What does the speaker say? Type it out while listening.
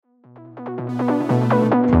Welcome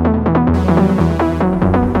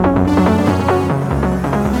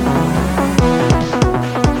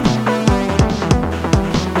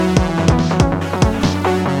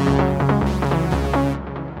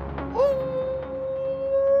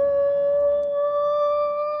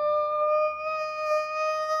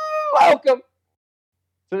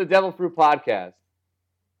to the Devil Fruit Podcast.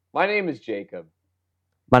 My name is Jacob.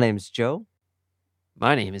 My name is Joe.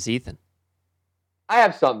 My name is Ethan. I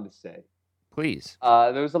have something to say. Please.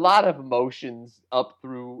 There's a lot of emotions up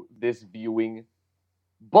through this viewing,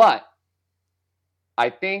 but I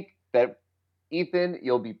think that, Ethan,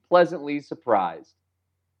 you'll be pleasantly surprised.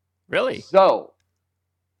 Really? So,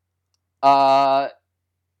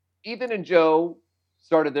 Ethan and Joe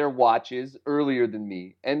started their watches earlier than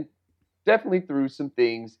me and definitely threw some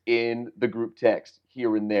things in the group text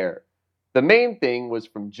here and there. The main thing was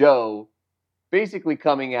from Joe basically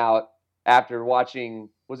coming out after watching,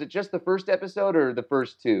 was it just the first episode or the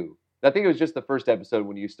first two? I think it was just the first episode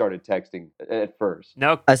when you started texting at first.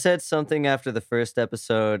 No. I said something after the first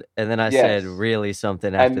episode, and then I said really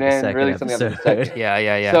something after the second really episode. something after the second.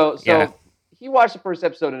 Yeah. So he watched the first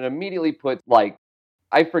episode and immediately put, like,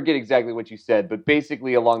 I forget exactly what you said, but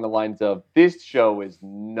basically along the lines of, this show is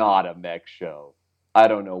not a mech show. I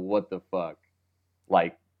don't know what the fuck.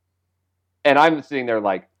 Like, and I'm sitting there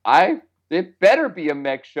like, it better be a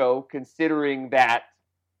mech show considering that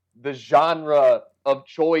the genre of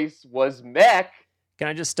choice was mech. Can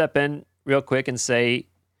I just step in real quick and say,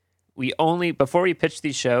 before we pitch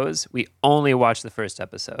these shows, we only watched the first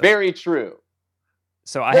episode. Very true.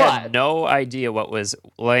 So I had no idea what was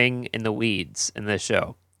laying in the weeds in this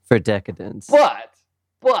show. For decadence. But,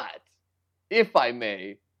 if I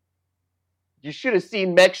may, you should have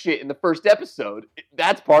seen mech shit in the first episode.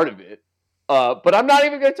 That's part of it. But I'm not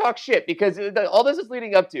even going to talk shit because all this is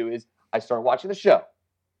leading up to is I started watching the show.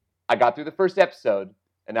 I got through the first episode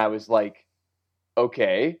and I was like,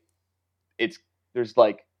 okay, there's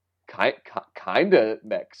like kind of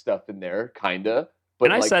mech stuff in there, kind of.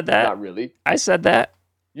 But and I said that. Not really. I said that.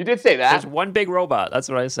 You did say that. There's one big robot. That's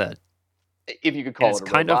what I said. If you could call it a robot.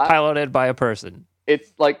 It's kind of piloted by a person.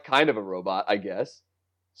 It's like kind of a robot, I guess.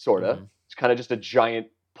 Sort of. Mm-hmm. It's kind of just a giant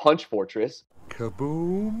punch fortress.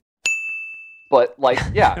 Kaboom. But like,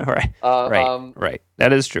 yeah. Right.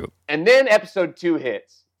 That is true. And then episode 2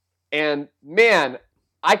 hits. And man,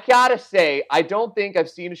 I gotta say, I don't think I've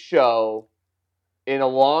seen a show in a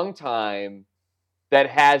long time that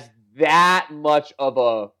has that much of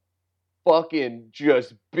a fucking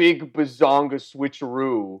just big bazonga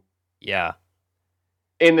switcheroo. Yeah.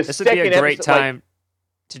 In the this second would be a great episode, time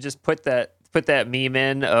to just put that meme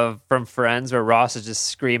in from Friends where Ross is just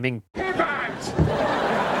screaming, "Pivot!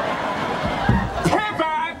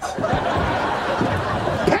 Pivot!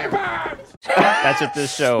 Pivot!" That's what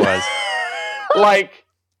this show was. Like,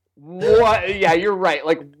 what? Yeah, you're right.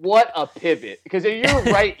 Like, what a pivot. Because you're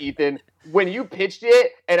right, Ethan. When you pitched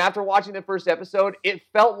it, and after watching the first episode, it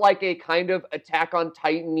felt like a kind of Attack on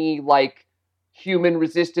Titan-y, like, human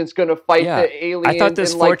resistance gonna fight the aliens. I thought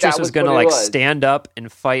this fortress was gonna like stand up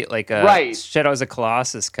and fight like a Shadows of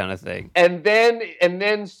Colossus kind of thing. And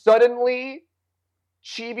then suddenly,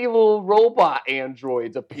 chibi little robot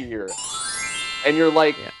androids appear. And you're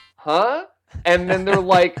like, huh? And then they're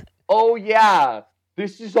like, oh yeah,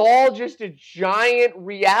 this is all just a giant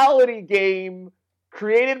reality game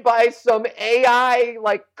created by some AI,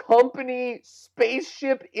 like, company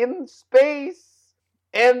spaceship in space.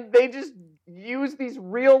 And they just use these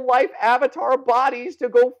real-life avatar bodies to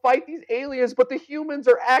go fight these aliens, but the humans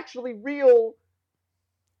are actually real.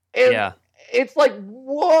 And it's like,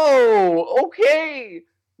 whoa, okay,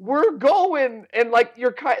 we're going. And, like,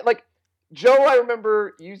 you're like, Joe, I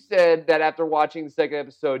remember you said that after watching the second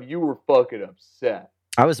episode, you were fucking upset.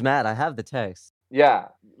 I was mad. I have the text. Yeah,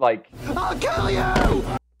 like, I'll kill you!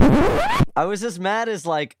 I was as mad as,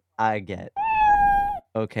 like, I get.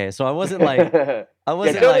 Okay, so I wasn't like, Joe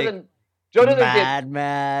doesn't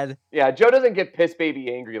mad. Yeah, Joe doesn't get piss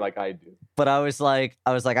baby angry like I do. But I was like,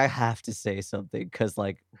 I have to say something because,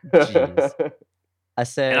 like, jeez. I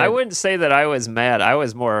said, and I wouldn't say that I was mad. I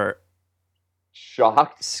was more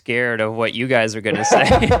shocked, scared of what you guys are gonna say.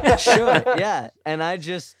 Sure, yeah, and I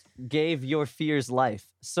just gave your fears life.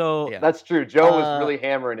 So that's true. Joe was really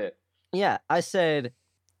hammering it. Yeah, I said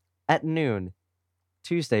at noon,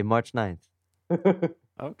 Tuesday, March 9th.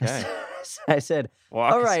 Okay. I said,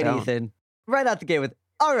 all right, Ethan. Right out the gate with,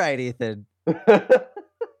 all right, Ethan.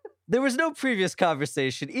 There was no previous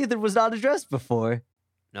conversation. Ethan was not addressed before.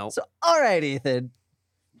 No. So, all right, Ethan.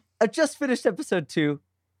 I just finished episode 2.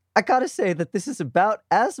 I gotta say that this is about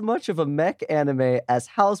as much of a mech anime as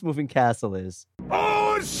Howl's Moving Castle is.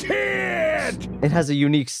 Oh, shit! it! It has a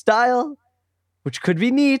unique style, which could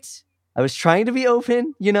be neat. I was trying to be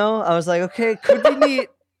open, you know? I was like, okay, it could be neat.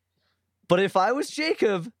 But if I was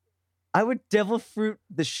Jacob, I would devil fruit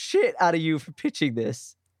the shit out of you for pitching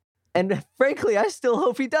this. And frankly, I still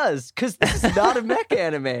hope he does, because this is not a mech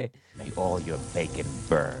anime. May all your bacon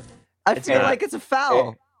burn. I feel like it's a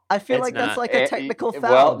foul. I feel like that's like a technical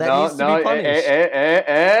foul that needs to be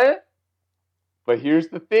punished. But here's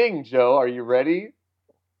the thing, Joe. Are you ready?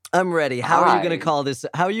 I'm ready. How are you going to call this?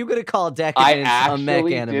 How are you going to call Decadence a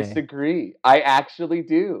mech anime? I disagree. I actually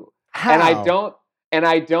do. How? And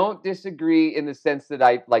I don't disagree in the sense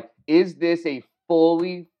that is this a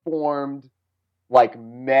fully formed like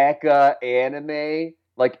mecha anime?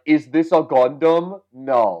 Like, is this a Gundam?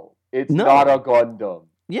 No, it's not a Gundam.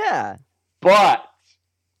 Yeah. But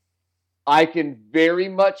I can very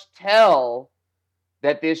much tell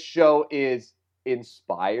that this show is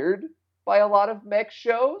inspired by a lot of mech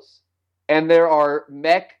shows, and there are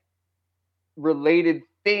mech-related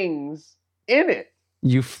things in it.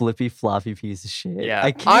 You flippy floppy piece of shit. Yeah,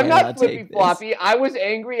 I'm not flippy floppy. I was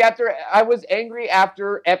angry after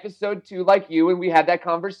episode 2, like you, and we had that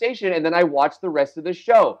conversation, and then I watched the rest of the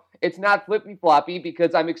show. It's not flippy floppy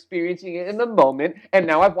because I'm experiencing it in the moment, and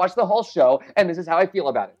now I've watched the whole show, and this is how I feel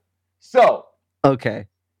about it. So, okay,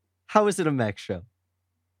 how is it a mech show?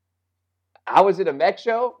 How is it a mech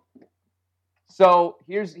show? So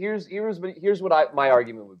here's what my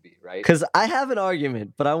argument would be, right? Because I have an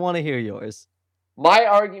argument, but I want to hear yours. My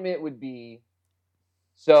argument would be,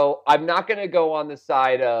 so I'm not going to go on the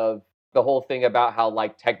side of the whole thing about how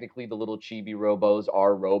like technically the little chibi robos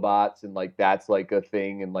are robots and like that's like a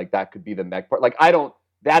thing and like that could be the mech part. Like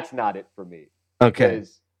that's not it for me. Okay.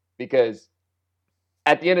 Because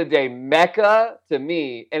at the end of the day, mecha to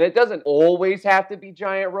me, and it doesn't always have to be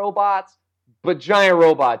giant robots, but giant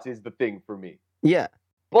robots is the thing for me. Yeah.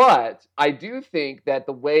 But I do think that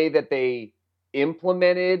the way that they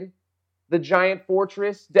implemented the Giant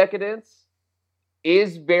Fortress Decadence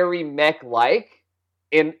is very mech-like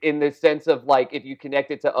in the sense of, like, if you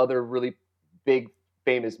connect it to other really big,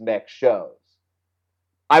 famous mech shows.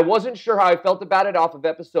 I wasn't sure how I felt about it off of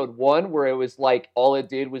episode 1, where it was like all it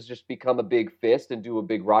did was just become a big fist and do a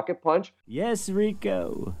big rocket punch. Yes,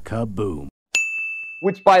 Rico. Kaboom.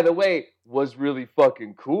 Which, by the way, was really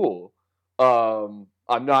fucking cool.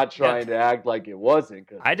 I'm not trying to act like it wasn't.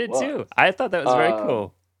 I did too. I thought that was very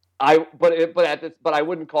cool. But I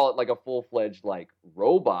wouldn't call it like a full-fledged like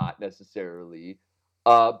robot necessarily.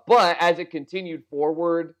 But as it continued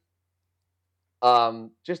forward,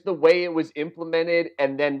 just the way it was implemented,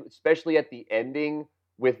 and then especially at the ending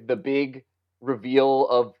with the big reveal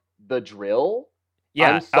of the drill.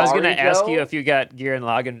 Yeah, I was going to ask you if you got Gurren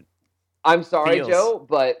Lagann. I'm sorry, feels. Joe,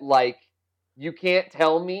 but like you can't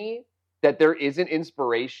tell me that there isn't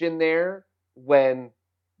inspiration there when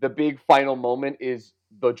the big final moment is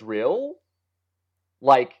the drill.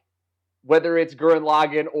 Like, whether it's Gurren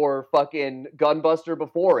Lagann or fucking Gunbuster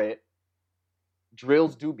before it,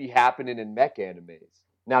 drills do be happening in mech animes.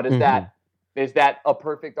 Now, is that a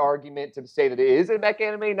perfect argument to say that it is a mech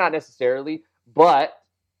anime? Not necessarily, but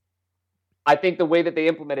I think the way that they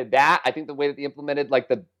implemented that, I think the way that they implemented like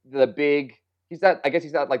the big, he's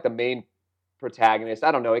not like the main protagonist.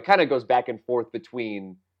 I don't know. It kind of goes back and forth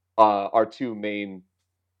between our two main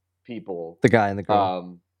people, the guy and the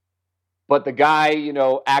girl. But the guy, you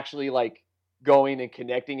know, actually like going and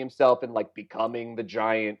connecting himself and like becoming the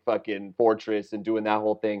giant fucking fortress and doing that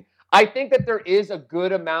whole thing. I think that there is a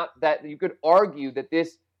good amount that you could argue that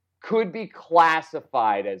this could be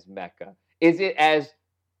classified as mecha. Is it as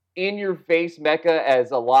in your face mecha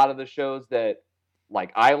as a lot of the shows that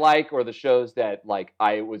like I like, or the shows that like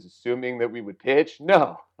I was assuming that we would pitch?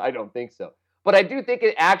 No, I don't think so. But I do think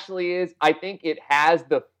it actually is. I think it has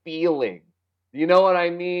the feeling. You know what I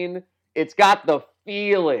mean? It's got the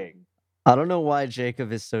feeling. I don't know why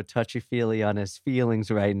Jacob is so touchy-feely on his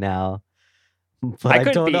feelings right now, but I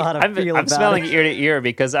don't know how to feel about it. I'm smelling ear to ear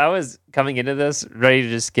because I was coming into this ready to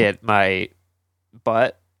just get my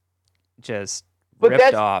butt just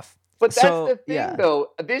ripped off. But that's the thing,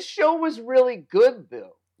 though. This show was really good,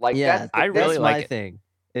 though. Like, yeah, I really like my thing.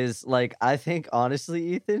 Is like, I think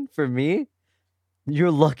honestly, Ethan, for me,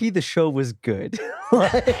 you're lucky the show was good.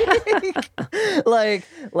 like,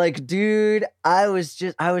 dude, I was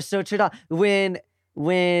so turned on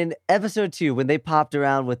when episode 2, when they popped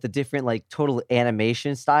around with the different like total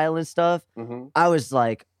animation style and stuff. Mm-hmm. I was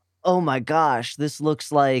like, oh my gosh, this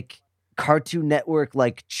looks like Cartoon Network,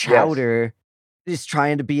 like Chowder is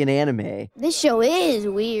trying to be an anime. This show is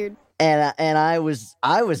weird, and I was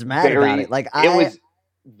mad about it. Like it was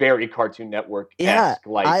very Cartoon Network-esque.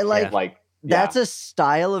 Yeah, that's a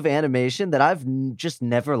style of animation that I've just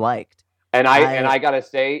never liked. And I gotta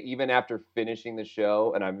say, even after finishing the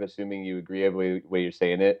show, and I'm assuming you agree with the way you're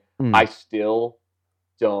saying it, I still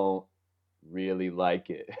don't really like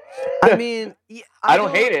it. I mean, I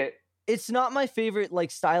don't hate it. It's not my favorite like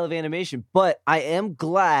style of animation, but I am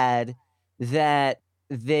glad that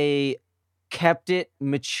they kept it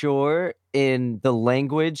mature in the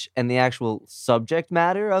language and the actual subject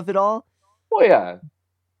matter of it all. Well, yeah.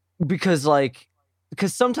 Because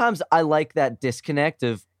sometimes I like that disconnect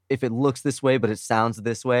of if it looks this way but it sounds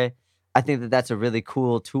this way. I think that that's a really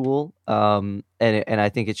cool tool, and I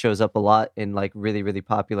think it shows up a lot in like really, really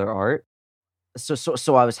popular art.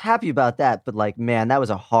 So I was happy about that, but like, man, that was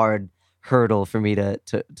a hard hurdle for me to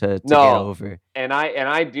get over. And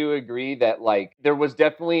I do agree that like there was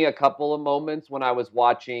definitely a couple of moments when I was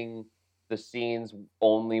watching the scenes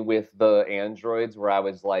only with the androids where I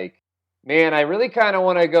was like, man, I really kind of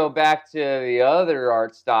want to go back to the other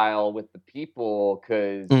art style with the people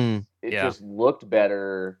because it just looked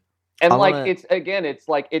better. And it's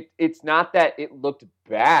like it's not that it looked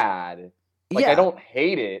bad. Like I don't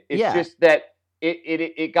hate it. It's just that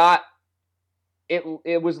it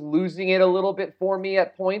was losing it a little bit for me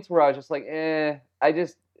at points where I was just like, the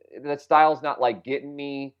style's not like getting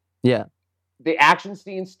me. Yeah. The action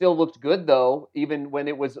scenes still looked good though, even when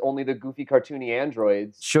it was only the goofy cartoony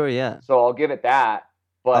androids. Sure, yeah. So I'll give it that.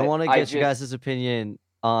 But I want to get you guys' opinion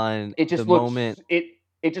on the moment.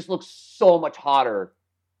 It just looks so much hotter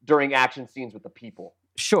during action scenes with the people.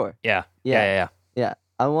 Sure. Yeah.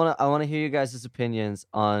 I want to hear you guys' opinions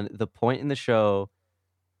on the point in the show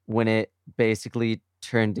when it basically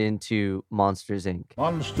turned into Monsters, Inc.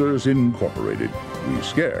 Monsters Incorporated. We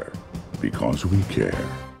scare because we care.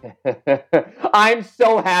 I'm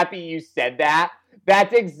so happy you said that.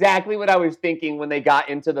 That's exactly what I was thinking when they got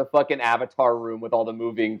into the fucking Avatar room with all the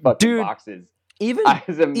moving fucking boxes. Even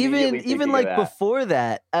like before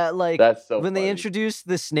that, like that's so when funny. They introduced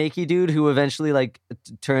the snaky dude who eventually like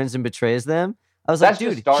turns and betrays them. I was like,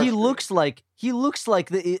 dude, he looks like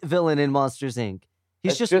the villain in Monsters, Inc.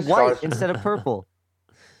 He's just white instead of purple.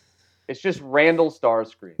 It's just Randall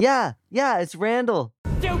Starscream. Yeah, it's Randall.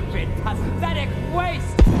 Stupid, pathetic waste.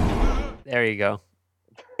 There you go.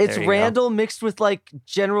 It's Randall mixed with like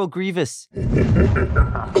General Grievous.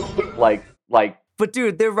 like. But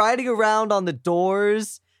dude, they're riding around on the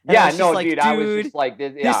doors. Yeah, no, dude, I was just like,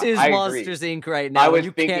 this is Monsters Inc. right now. I was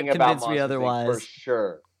you thinking can't about convince me Monsters otherwise. Inc. for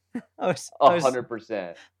sure. I was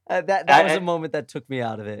 100%. That was a moment that took me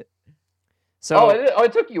out of it. So,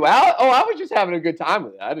 it took you out? Oh, I was just having a good time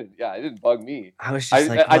with it. It didn't bug me. I was just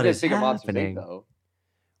like, I what did is think happening? of Monsters Inc. though.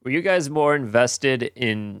 Were you guys more invested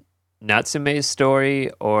in Natsume's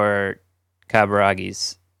story or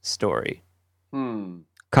Kabaragi's story?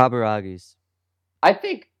 Kabaragi's. I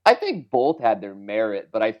think both had their merit,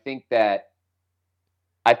 but I think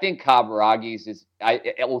Kabaragi's is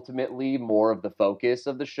ultimately more of the focus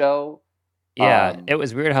of the show. Yeah, it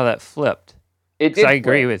was weird how that flipped. It did. I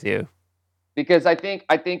agree with you because I think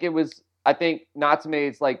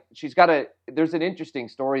Natsume's like there's an interesting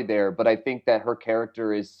story there, but I think that her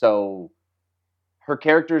character is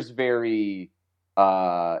very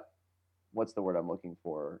what's the word I'm looking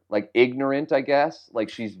for? Like ignorant, I guess. Like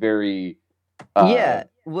she's very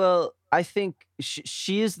well, I think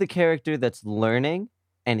she is the character that's learning,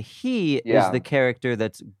 and he is the character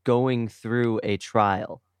that's going through a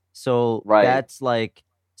trial. So that's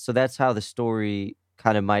how the story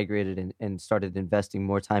kind of migrated and started investing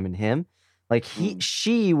more time in him. Like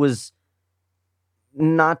she was,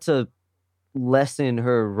 not to lessen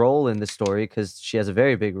her role in the story because she has a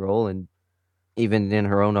very big role, and even in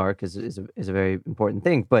her own arc is a very important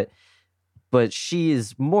thing. But she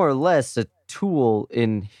is more or less a tool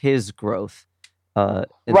in his growth.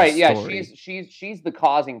 Right, yeah, she's the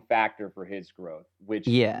causing factor for his growth, which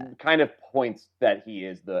kind of points that he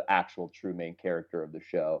is the actual true main character of the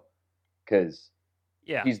show, because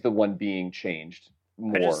he's the one being changed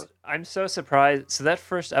more. I'm so surprised. So that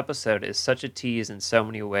first episode is such a tease in so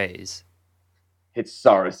many ways. It's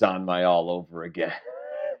Sarazanmai all over again.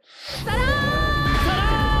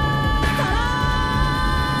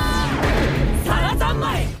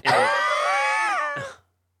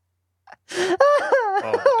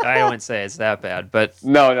 I wouldn't say it's that bad, but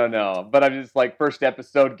no. But I'm just like, first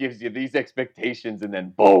episode gives you these expectations, and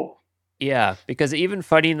then boom. Yeah, because even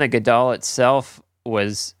fighting the Gadol itself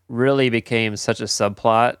became such a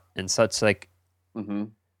subplot and such like. Mm-hmm.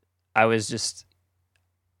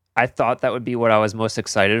 I thought that would be what I was most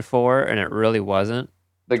excited for, and it really wasn't.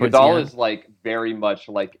 The Gadol is like very much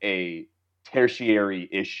like a tertiary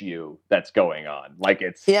issue that's going on. Like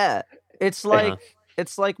it's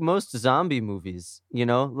it's like most zombie movies, you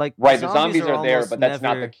know? Like Right, the zombies are there, almost but that's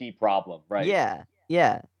not never- the key problem, right? Yeah.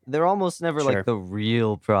 They're almost never Sure. like the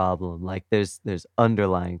real problem. Like there's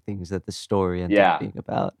underlying things that the story ends Yeah. up being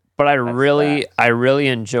about. But I That's really facts. I really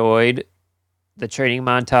enjoyed the training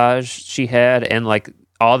montage she had and like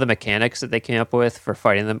all the mechanics that they came up with for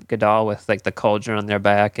fighting the Gadol with like the cauldron on their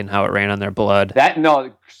back and how it ran on their blood.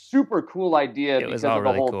 Super cool idea It was because all of the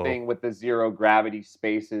really whole cool. thing with the zero gravity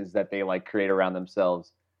spaces that they like create around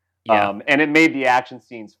themselves. Yeah. And it made the action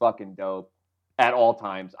scenes fucking dope at all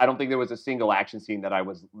times. I don't think there was a single action scene that I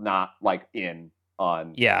was not like in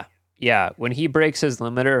on. Yeah. Yeah. When he breaks his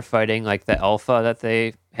limiter fighting like the alpha that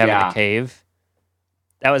they have in Yeah. the cave,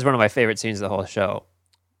 that was one of my favorite scenes of the whole show.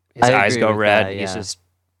 His I eyes agree go with red. that, He's yeah. just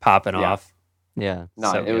popping Yeah. off. Yeah.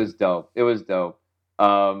 No, So it good. was dope. It was dope.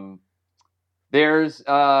 There's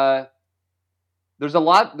a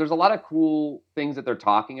lot of cool things that they're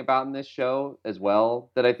talking about in this show as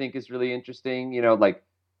well that I think is really interesting. You know, like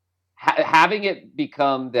having it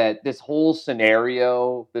become that this whole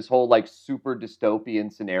scenario, this whole like super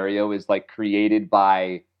dystopian scenario is like created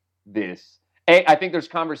by this. I think there's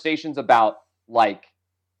conversations about like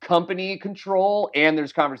company control and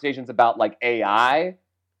there's conversations about like AI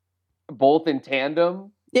both in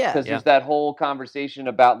tandem. Yeah. Because there's that whole conversation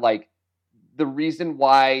about like the reason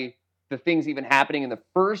why the thing's even happening in the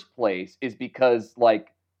first place is because like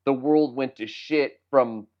the world went to shit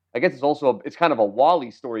from, I guess it's kind of a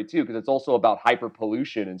Wall-E story too, because it's also about hyper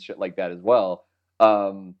pollution and shit like that as well.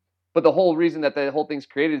 But the whole reason that the whole thing's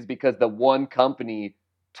created is because the one company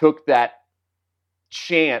took that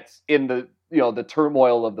chance in the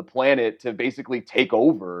turmoil of the planet to basically take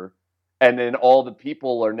over, and then all the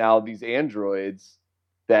people are now these androids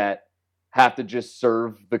that have to just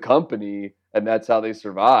serve the company, and that's how they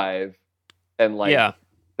survive. And like, yeah.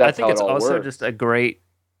 that's I think how it's it all also works. just a great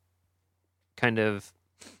kind of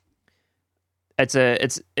it's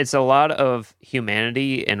a lot of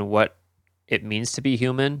humanity and what it means to be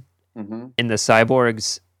human. Mm-hmm. And the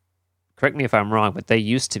cyborgs, correct me if I'm wrong, but they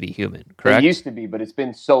used to be human, correct? They used to be, but it's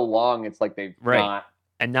been so long. It's like they've Right. not.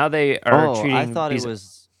 And now they are treating I thought these, it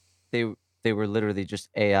was they were literally just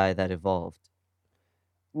AI that evolved.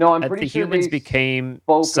 No, I'm that pretty the sure humans they became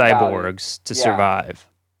spoke about cyborgs to Yeah. survive.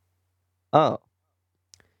 Oh.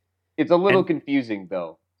 It's a little and- confusing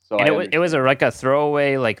though. So And I it was like a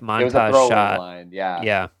throwaway like it was a montage throwaway shot. line. Yeah.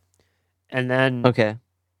 Yeah. And then Okay.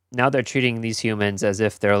 now they're treating these humans as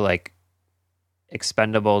if they're like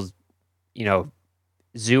expendables,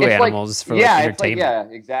 zoo It's animals for it's like, entertainment. yeah,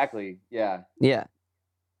 exactly. Yeah. Yeah.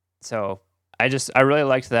 So I really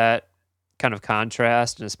liked that kind of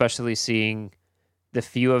contrast, and especially seeing the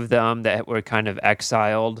few of them that were kind of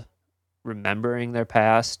exiled, remembering their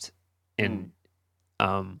past, and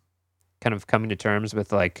kind of coming to terms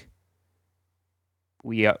with like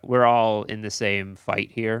we're all in the same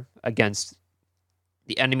fight here against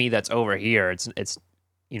the enemy that's over here. It's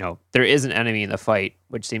there is an enemy in the fight,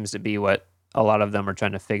 which seems to be what a lot of them are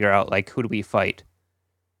trying to figure out. Like, who do we fight?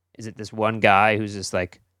 Is it this one guy who's just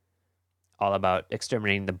like all about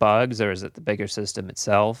exterminating the bugs, or is it the bigger system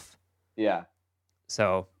itself? Yeah.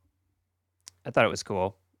 So I thought it was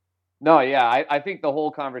cool. No, yeah, I think the whole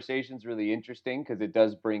conversation's really interesting because it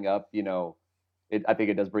does bring up, I think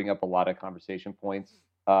it does bring up a lot of conversation points.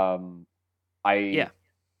 And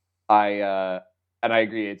I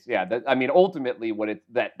agree. Ultimately, what it's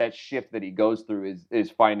that shift that he goes through is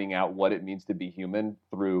finding out what it means to be human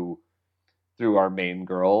through our main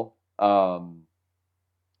girl,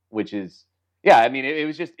 which is, it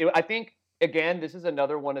was just. I think again, this is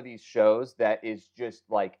another one of these shows that is just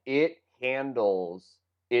like it handles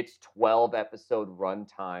its 12 episode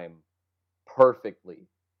runtime perfectly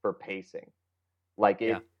for pacing. Like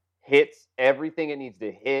it hits everything it needs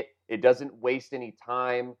to hit. It doesn't waste any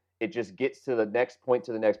time. It just gets to the next point,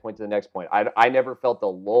 to the next point, to the next point. I never felt a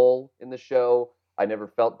lull in the show. I never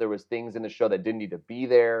felt there was things in the show that didn't need to be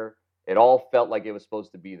there. It all felt like it was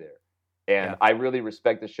supposed to be there. And I really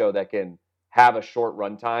respect the show that can have a short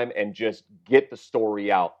runtime and just get the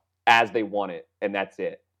story out as they want it. And that's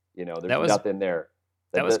it. There's nothing there.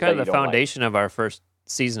 That was kind of the foundation of our first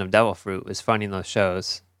season of Devil Fruit, was finding those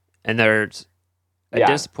shows. And there's a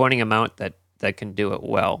disappointing amount that can do it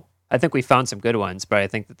well. I think we found some good ones, but I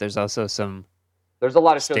think that there's also there's a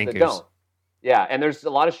lot of shows stinkers. that don't. Yeah, and there's a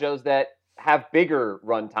lot of shows that have bigger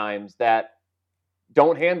run times that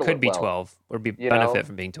don't handle could it be well. 12 or benefit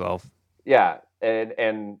from being 12. Yeah,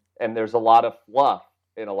 and there's a lot of fluff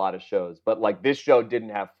in a lot of shows, but like this show didn't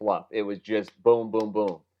have fluff. It was just boom, boom,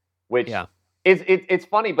 boom, which it's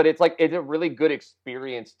funny, but it's a really good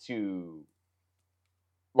experience to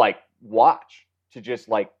like watch, to just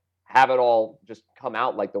like have it all just come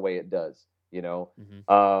out like the way it does, you know.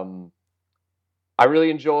 Mhm. I really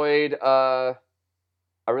enjoyed a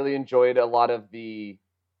lot of the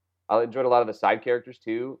side characters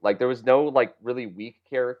too. Like there was no like really weak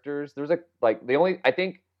characters. There was I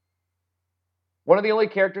think one of the only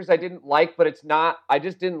characters I didn't like, but I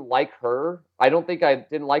just didn't like her. I don't think I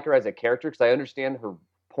didn't like her as a character because I understand her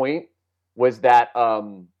point was that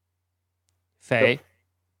Faye.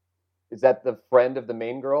 is that the friend of the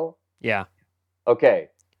main girl? Yeah. Okay.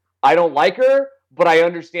 I don't like her, but I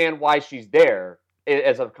understand why she's there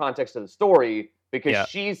as a context of the story because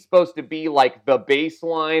she's supposed to be like the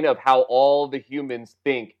baseline of how all the humans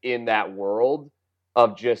think in that world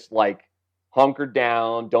of just like hunker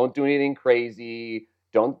down, don't do anything crazy,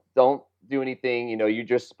 don't do anything, you know, you're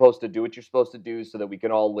just supposed to do what you're supposed to do so that we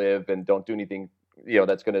can all live and don't do anything, you know,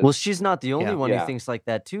 that's going to Well, she's not the only one Yeah. who thinks like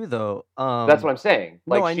that too, though. That's what I'm saying.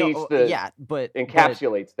 Like no, I know. But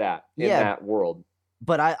encapsulates that in that world.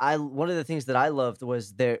 But I one of the things that I loved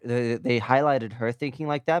was they highlighted her thinking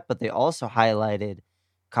like that, but they also highlighted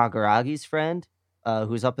Kaguragi's friend,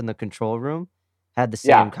 who's up in the control room, had the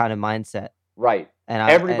same kind of mindset. Right. And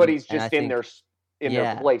everybody's and just in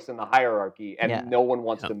their place in the hierarchy, and no one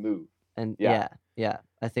wants to move. And yeah,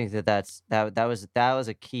 I think that was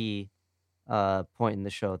a key point in the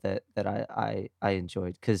show that I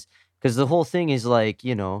enjoyed because the whole thing is like,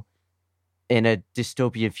 you know, in a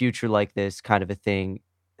dystopian future like this kind of a thing,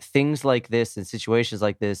 things like this and situations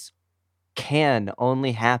like this can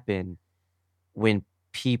only happen when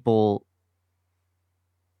people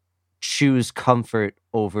choose comfort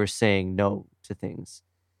over saying no to things.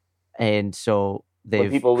 And so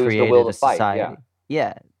they've created the will a to fight, society.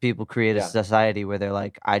 Yeah, people create a society where they're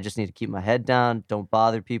like, I just need to keep my head down, don't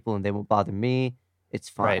bother people, and they won't bother me. It's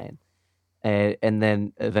fine. And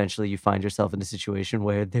then eventually you find yourself in a situation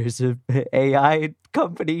where there's a AI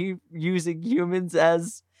company using humans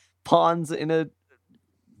as pawns in a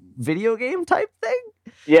video game type thing.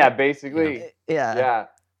 Yeah, basically. Yeah.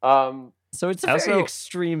 So it's a very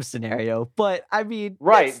extreme scenario, but I mean,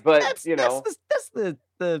 that's the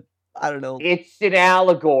I don't know. It's an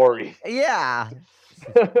allegory. Yeah.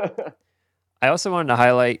 I also wanted to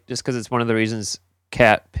highlight, just because it's one of the reasons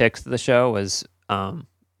Kat picked the show, was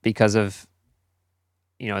because of,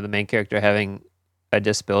 you know, the main character having a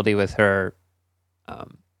disability with her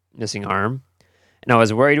missing arm. And I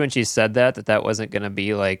was worried when she said that wasn't going to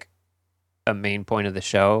be like a main point of the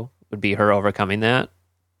show, would be her overcoming that.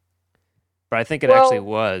 But I think it actually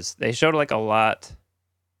was. They showed like a lot.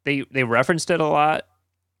 They referenced it a lot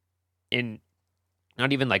in,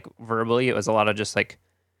 not even like verbally. It was a lot of just like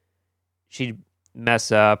she'd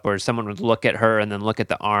mess up or someone would look at her and then look at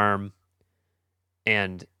the arm.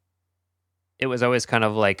 And it was always kind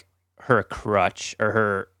of like her crutch or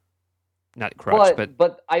her, not crutch,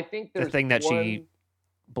 but I think there's the thing that she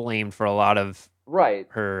blamed for a lot of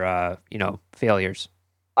her, failures.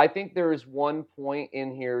 I think there is one point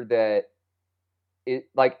in here that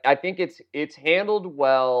I think it's handled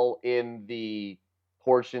well in the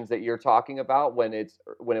portions that you're talking about when it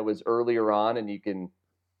was earlier on, and you can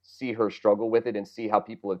see her struggle with it and see how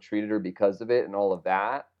people have treated her because of it and all of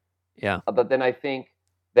that. Yeah. But then I think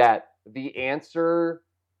that the answer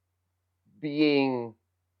being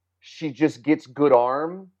she just gets good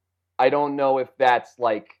arm, I don't know if that's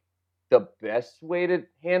like the best way to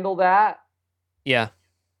handle that. Yeah.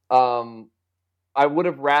 I would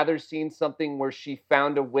have rather seen something where she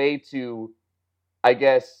found a way to, I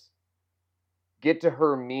guess, get to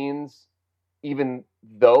her means even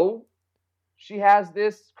though she has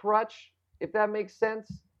this crutch, if that makes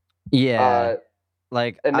sense. Yeah.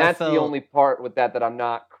 And that's the only part with that I'm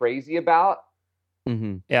not crazy about.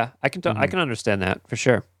 Mm-hmm. Yeah, I can understand that for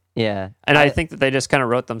sure. Yeah. And I think that they just kind of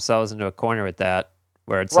wrote themselves into a corner with that,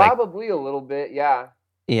 where it's probably a little bit, yeah.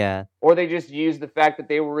 Yeah. Or they just used the fact that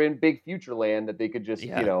they were in Big Future Land that they could just,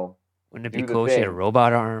 you know, wouldn't it be cool if she had a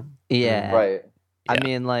robot arm? Yeah. Right. I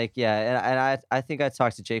mean, like, yeah, and I think I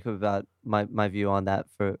talked to Jacob about my view on that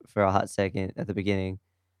for a hot second at the beginning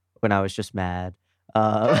when I was just mad.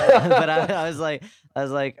 But I was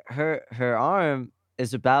like, her arm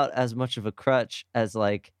is about as much of a crutch as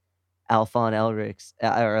like Alphonse Elric's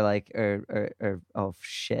oh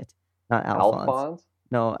shit, not Alphonse.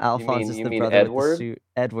 No, Alphonse is the brother Edward? with the suit.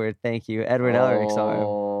 Edward, thank you. Edward Elric's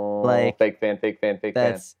arm. Like fake fan.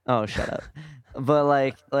 Oh, shut up. But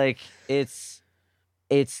like it's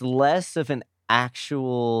less of an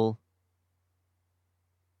actual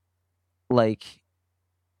like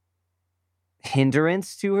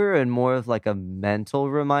hindrance to her and more of like a mental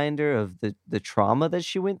reminder of the trauma that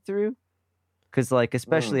she went through. Because like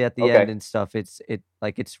especially at the okay. end and stuff, it's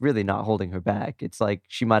really not holding her back. It's like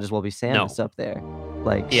she might as well be Samus up there.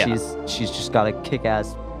 Like Yeah. she's just got a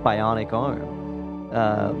kick-ass bionic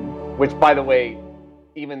arm. Which, by the way,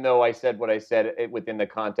 even though I said what I said within the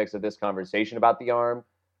context of this conversation about the arm,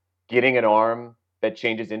 getting an arm that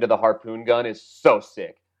changes into the harpoon gun is so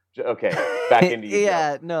sick. Okay, back into you.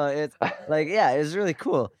 Yeah, no, it's like it's really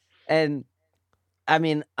cool. And I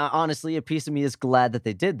mean, honestly, a piece of me is glad that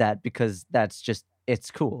they did that because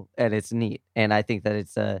it's cool and it's neat. And I think that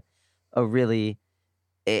it's a really,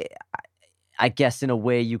 I guess in a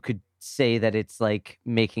way you could say that it's like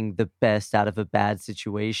making the best out of a bad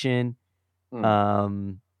situation,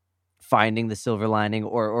 finding the silver lining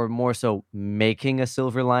or more so making a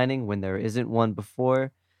silver lining when there isn't one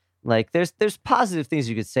before. Like there's positive things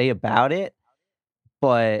you could say about it,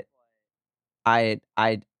 but I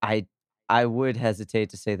would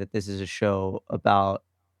hesitate to say that this is a show about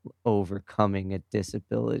overcoming a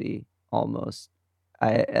disability. Almost,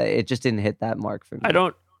 it just didn't hit that mark for me.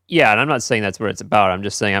 Yeah, and I'm not saying that's what it's about. I'm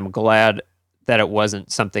just saying I'm glad that it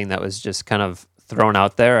wasn't something that was just kind of thrown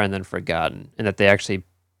out there and then forgotten, and that they actually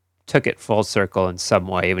took it full circle in some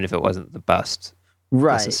way, even if it wasn't the best.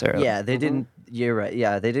 Right? Necessarily. Yeah, they didn't. You're right.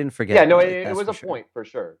 Yeah, they didn't forget. Yeah, no, about it was a sure. point for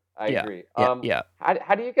sure. I agree. Yeah.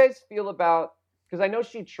 How do you guys feel about? Because I know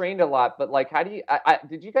she trained a lot, but like, how do you?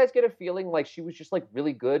 Did you guys get a feeling like she was just like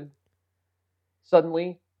really good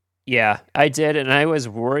suddenly? Yeah, I did, and I was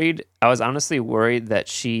worried. I was honestly worried that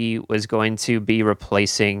she was going to be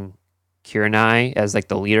replacing Kurenai as like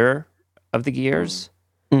the leader of the Gears.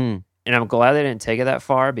 Mm. And I'm glad they didn't take it that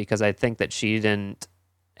far because I think that she didn't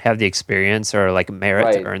have the experience or like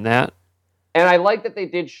merit to earn that. And I like that they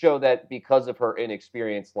did show that because of her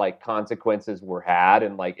inexperience, like consequences were had,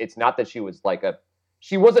 and like it's not that she was like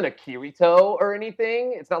she wasn't a Kirito or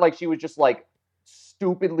anything. It's not like she was just like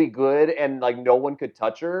stupidly good and like no one could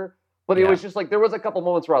touch her. But it was just like there was a couple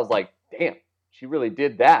moments where I was like, damn, she really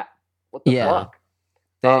did that. What the fuck?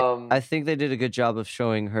 I think they did a good job of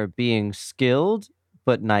showing her being skilled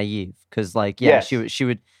but naive. Because like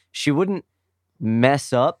she wouldn't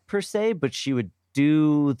mess up per se, but she would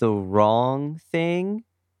do the wrong thing,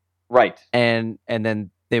 right? And then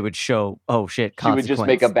they would show, oh shit, she would just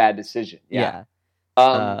make a bad decision. Yeah.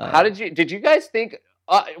 How did you guys think?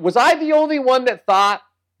 Was I the only one that thought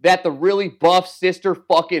that the really buff sister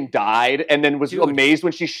fucking died, and then was amazed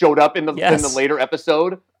when she showed up in the later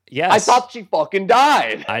episode? Yes, I thought she fucking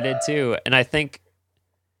died. I did too, and I think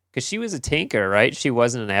because she was a tanker, right? She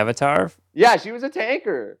wasn't an avatar. Yeah, she was a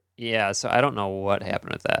tanker. Yeah, so I don't know what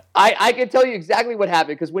happened with that. I can tell you exactly what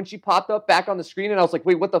happened because when she popped up back on the screen and I was like,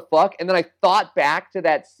 wait, what the fuck? And then I thought back to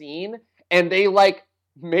that scene and they like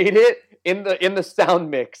made it in the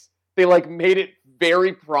sound mix. They like made it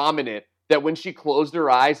very prominent that when she closed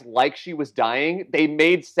her eyes like she was dying, they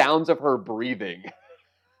made sounds of her breathing.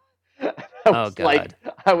 I was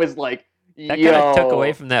like, that kind of took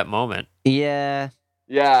away from that moment. Yeah.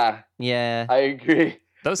 I agree.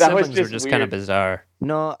 Those siblings were just kind of bizarre.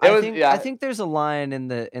 No, I think there's a line in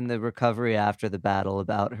the recovery after the battle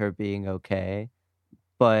about her being okay.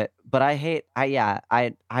 But I hate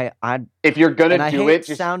if you're gonna do it,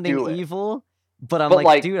 just sounding do it. Evil. But I'm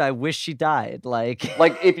like, dude, I wish she died. Like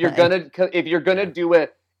if you're gonna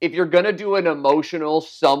do an emotional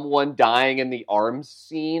someone dying in the arms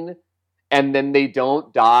scene, and then they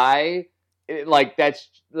don't die,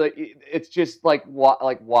 it's just like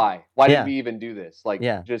why did we even do this? Like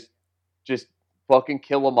just fucking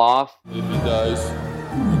kill him off. If he dies,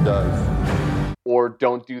 he dies. Or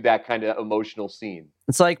don't do that kind of emotional scene.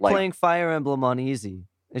 It's like playing Fire Emblem on easy.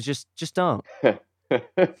 It's just don't.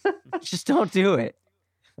 Just don't do it.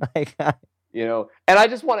 Like and I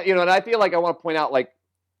just want to, and I feel like I want to point out like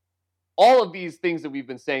all of these things that we've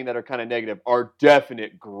been saying that are kind of negative are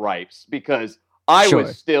definite gripes because I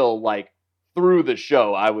was still like through the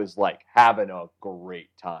show, I was like having a great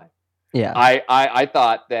time. Yeah. I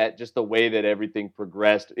thought that just the way that everything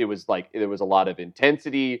progressed, it was like there was a lot of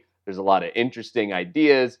intensity. There's a lot of interesting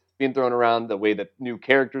ideas being thrown around, the way that new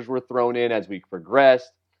characters were thrown in as we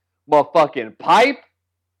progressed. Motherfucking Pipe.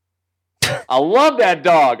 I love that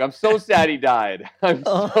dog. I'm so sad he died. I'm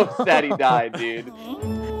so sad he died, dude.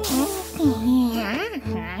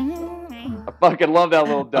 I fucking love that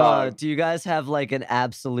little dog. Do you guys have like an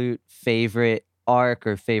absolute favorite arc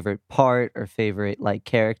or favorite part or favorite like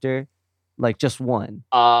character? Like just one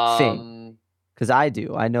thing? Because I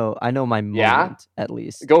do. I know my moment at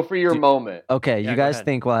least. Go for your moment. Okay, you guys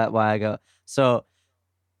think while I go. So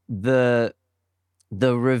the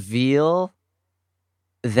reveal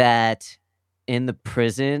that in the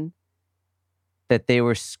prison that they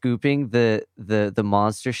were scooping the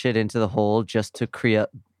monster shit into the hole just to create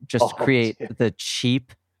shit. the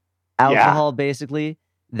cheap alcohol, basically,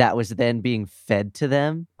 that was then being fed to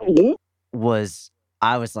them. I was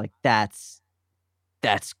like, that's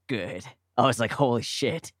good. I was like, holy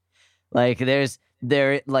shit. Like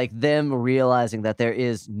them realizing that there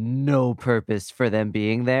is no purpose for them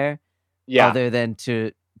being there other than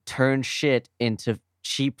to turn shit into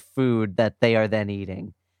cheap food that they are then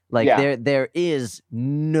eating. Like there is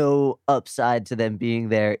no upside to them being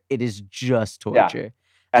there. It is just torture.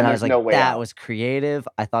 And I was like, no way that out. was creative.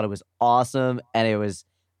 I thought it was awesome. And it was,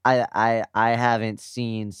 I haven't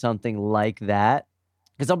seen something like that.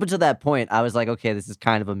 Because up until that point, I was like, okay, this is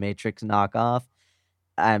kind of a Matrix knockoff.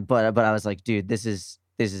 But I was like, dude, that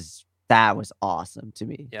was awesome to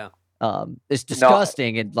me. Yeah. It's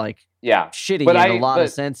disgusting and like shitty but in a lot of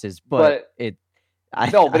senses, but it's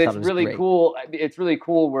really great. cool. It's really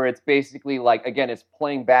cool where it's basically like, again, it's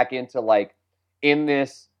playing back into like in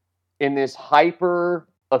this hyper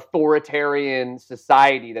authoritarian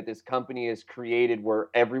society that this company has created, where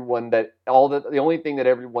the only thing that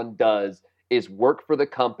everyone does is work for the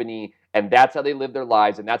company, and that's how they live their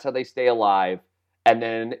lives, and that's how they stay alive. And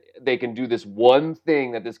then they can do this one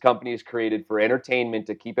thing that this company has created for entertainment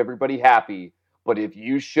to keep everybody happy. But if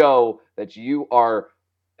you show that you are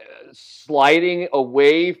sliding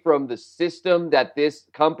away from the system that this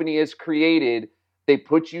company has created, they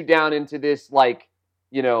put you down into this, like,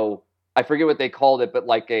 you know, I forget what they called it, but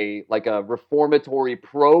like a reformatory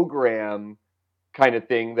program kind of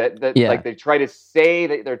thing that like they try to say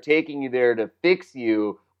that they're taking you there to fix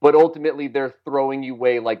you, but ultimately they're throwing you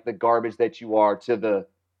away like the garbage that you are to the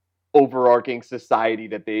overarching society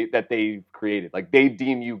that they've created. Like they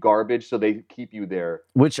deem you garbage, so they keep you there.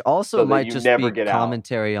 Which also so might just be get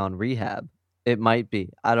commentary on rehab. It might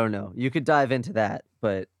be. I don't know. You could dive into that,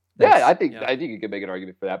 but I think you could make an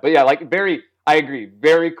argument for that. But yeah, like I agree.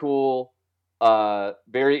 Very cool.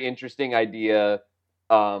 Very interesting idea.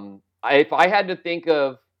 If I had to think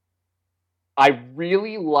of, I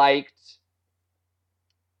really liked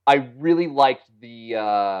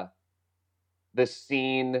the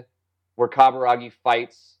scene where Kaburagi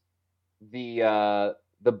fights the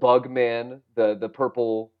bug man, the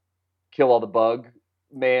purple kill all the bug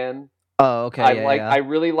man. Oh, okay. I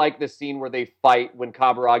really like the scene where they fight when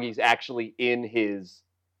Kaburagi's actually in his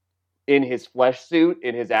flesh suit,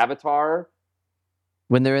 in his avatar.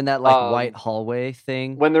 When they're in that like white hallway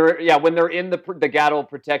thing. When they're in the Gattle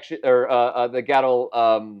protection or the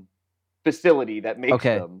Gattle facility that makes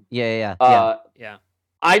them. Yeah.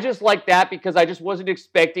 I just like that because I just wasn't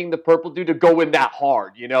expecting the purple dude to go in that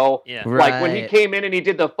hard, you know? Yeah. Like when he came in and he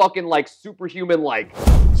did the fucking like superhuman like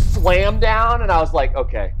slam down, and I was like,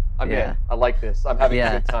 okay, I'm in. I like this. I'm having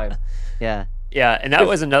a good time. Yeah. Yeah, and that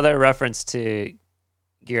was another reference to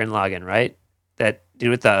Gurren Lagann, right? That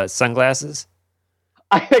dude with the sunglasses.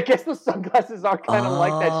 I guess the sunglasses are kind of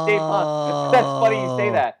like that shape, huh? That's funny you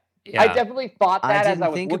say that. Yeah. I definitely thought that as I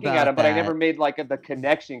was looking at him, but I never made like the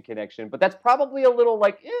connection. But that's probably a little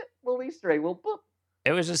like little Easter egg, little boop.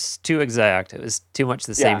 It was just too exact. It was too much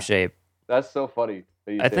the same shape. That's so funny.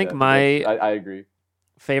 I think I agree.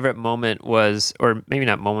 Favorite moment was, or maybe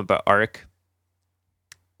not moment, but arc,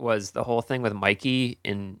 was the whole thing with Mikey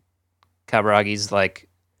in Kaburagi's like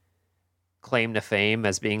claim to fame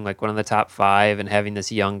as being like one of the top 5, and having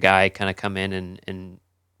this young guy kind of come in and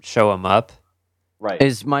show him up. Right.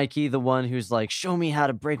 Is Mikey the one who's like, show me how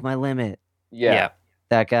to break my limit? Yeah.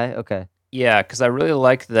 That guy? Okay. Yeah, because I really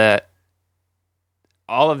liked that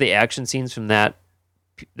all of the action scenes from that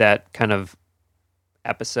kind of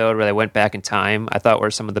episode where they went back in time, I thought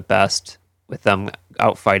were some of the best, with them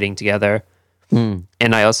out fighting together. And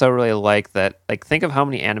I also really like that, like, think of how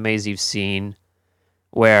many animes you've seen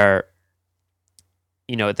where,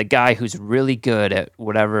 you know, the guy who's really good at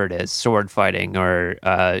whatever it is, sword fighting or,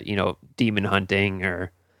 demon hunting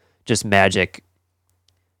or just magic,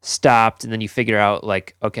 stopped, and then you figure out,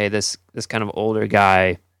 like, okay, this kind of older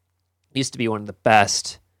guy used to be one of the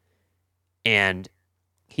best, and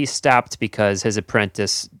he stopped because his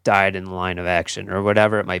apprentice died in the line of action or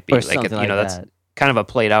whatever it might be. Or something like that's that. kind of a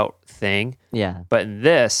played out thing. Yeah. But in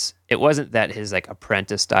this, it wasn't that his like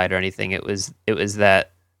apprentice died or anything. It was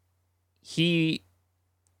that he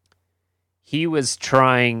was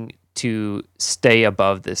trying to stay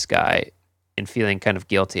above this guy and feeling kind of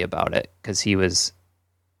guilty about it because he was,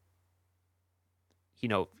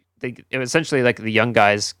 it was essentially like the young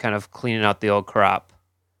guys kind of cleaning out the old crop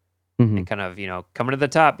and kind of, coming to the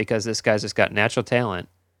top because this guy's just got natural talent.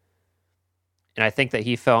 And I think that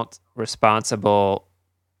he felt responsible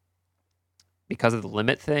because of the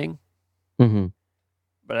limit thing.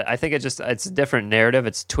 But But I think it's a different narrative.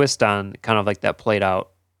 It's a twist on kind of like that played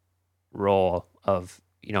out role of,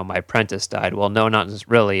 my apprentice died. Well, no, not just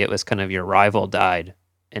really. It was kind of your rival died,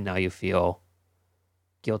 and now you feel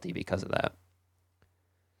guilty because of that.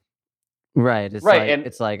 Right. It's Right, like and-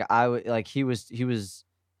 it's like he was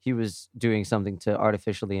doing something to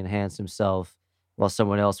artificially enhance himself while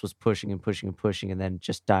someone else was pushing and pushing and pushing and then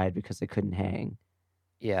just died because they couldn't hang.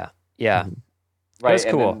 Yeah. Yeah. Mhm. Right. was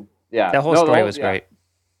and cool. then- yeah. That whole No, the story was yeah. great.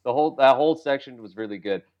 That whole section was really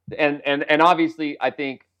good. And obviously I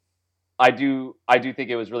think I do think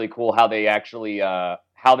it was really cool how they actually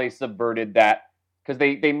how they subverted that, because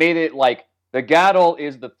they made it like the Gaddle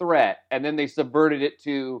is the threat, and then they subverted it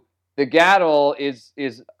to the Gaddle is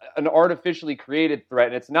an artificially created threat,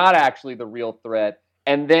 and it's not actually the real threat,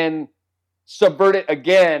 and then subvert it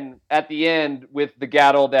again at the end with the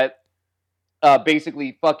Gaddle that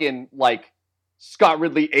basically fucking like Scott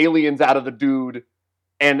Ridley aliens out of the dude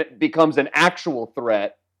and becomes an actual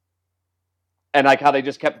threat. And like how they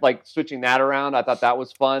just kept like switching that around. I thought that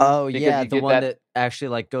was fun. Oh because yeah, you the get one that actually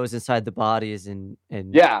like goes inside the bodies and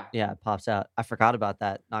yeah, it pops out. I forgot about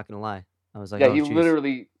that, not gonna lie. I was like, yeah. oh, He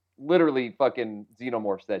geez. literally fucking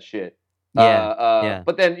xenomorphs that shit. Yeah, yeah.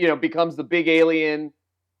 But then becomes the big alien,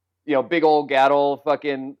 big old Gaddle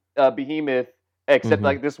fucking behemoth. Except Mhm.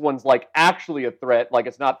 like this one's like actually a threat. Like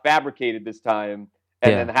it's not fabricated this time.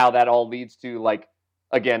 And Yeah. then how that all leads to like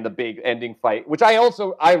again the big ending fight, which I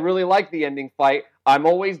really like the ending fight. I'm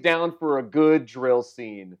always down for a good drill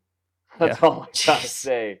scene. That's Yeah. all I gotta Jeez.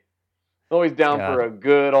 say. Always down God. for a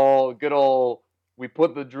good old. We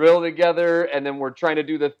put the drill together, and then we're trying to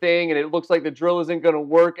do the thing, and it looks like the drill isn't gonna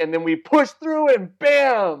work, and then we push through, and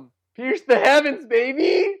bam, pierce the heavens,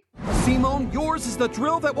 baby. Simone, yours is the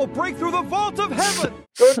drill that will break through the vault of heaven.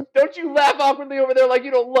 Don't you laugh awkwardly over there like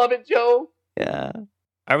you don't love it, Joe? Yeah.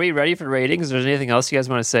 Are we ready for ratings? Is there anything else you guys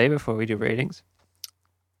want to say before we do ratings?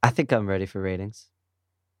 I think I'm ready for ratings.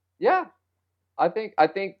 Yeah, I think.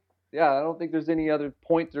 Yeah, I don't think there's any other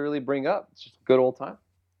point to really bring up. It's just a good old time.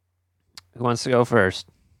 Who wants to go first?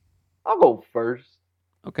 I'll go first.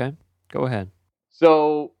 Okay, go ahead.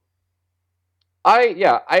 So, I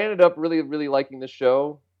ended up really, really liking the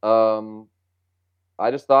show.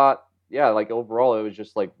 I just thought, like overall, it was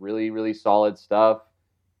just like really, really solid stuff.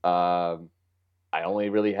 I only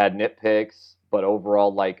really had nitpicks, but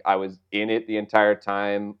overall, like I was in it the entire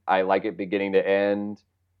time. I like it beginning to end.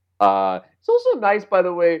 It's also nice, by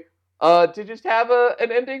the way, to just have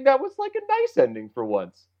an ending that was like a nice ending for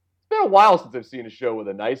once. It's been a while since I've seen a show with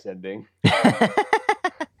a nice ending.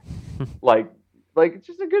 like it's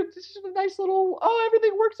just a nice little,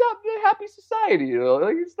 everything works out in a happy society,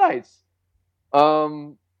 like it's nice.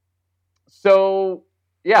 So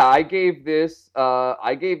yeah, I gave this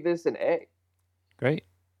an A. Great.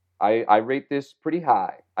 I rate this pretty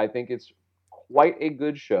high. I think it's quite a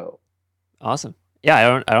good show. Awesome.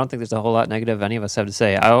 Yeah, I don't think there's a whole lot negative any of us have to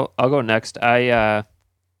say. I'll go next. I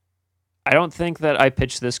don't think that I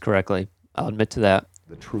pitched this correctly. I'll admit to that.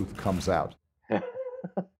 The truth comes out.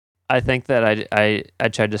 I think that I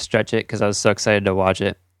tried to stretch it because I was so excited to watch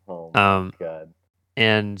it. Oh my god.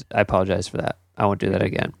 And I apologize for that. I won't do that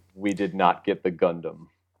again. We did not get the Gundam.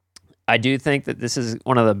 I do think that this is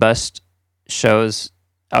one of the best shows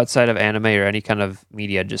outside of anime or any kind of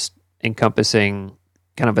media, just encompassing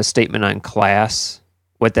kind of a statement on class,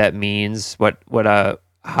 what that means, what a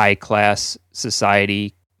high class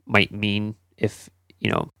society might mean if,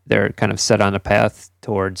 they're kind of set on a path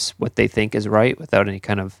towards what they think is right without any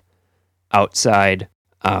kind of outside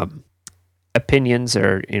opinions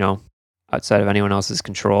or, outside of anyone else's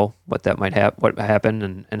control, what that might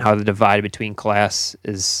happen and how the divide between class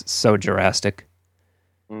is so drastic.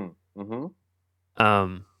 Mm-hmm.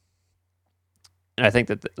 And I think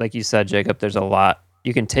that, like you said, Jacob, there's a lot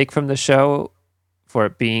you can take from the show for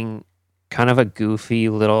it being kind of a goofy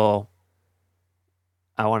little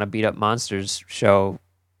I want to beat up monsters show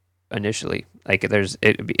initially. Like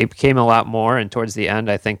it became a lot more, and towards the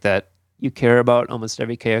end, I think that you care about almost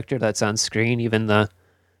every character that's on screen. Even the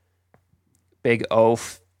big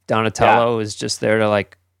oaf Donatello is just there to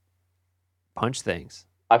like punch things.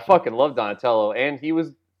 I fucking love Donatello, and he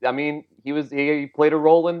played a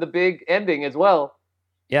role in the big ending as well.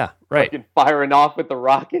 Yeah, right. Fucking firing off with the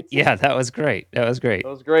rockets. Yeah, that was great. That was great.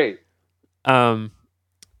 And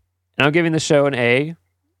I'm giving the show an A-.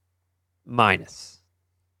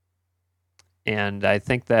 And I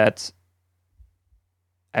think that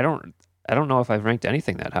I don't know if I've ranked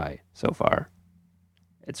anything that high so far.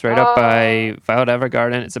 It's right up by Violet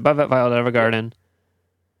Evergarden. It's above at Violet Evergarden.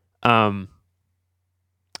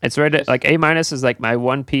 It's right at like A- is like my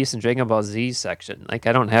One Piece and Dragon Ball Z section. Like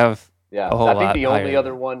I don't have Yeah, a whole I think lot the only higher other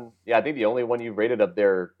than- one. Yeah, I think the only one you've rated up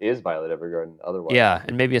there is Violet Evergarden. Otherwise, Yeah,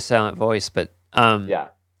 and maybe a silent voice, but yeah,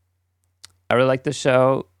 I really like the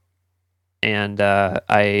show, and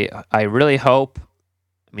I really hope.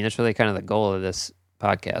 I mean, that's really kind of the goal of this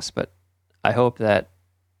podcast, but I hope that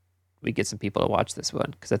we get some people to watch this one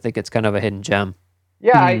because I think it's kind of a hidden gem.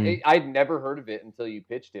 yeah. I'd never heard of it until you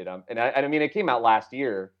pitched it. And I mean, it came out last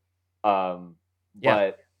year, Yeah.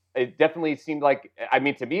 but it definitely seemed like. I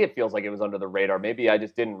mean, to me, it feels like it was under the radar. Maybe I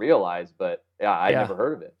just didn't realize, but yeah, I'd Yeah. never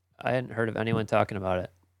heard of it. I hadn't heard of anyone talking about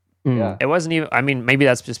it. Yeah. It wasn't even. I mean, maybe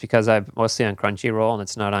that's just because I'm mostly on Crunchyroll and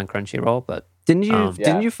it's not on Crunchyroll. But Didn't you Yeah.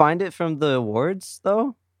 didn't you find it from the awards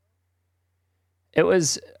though, it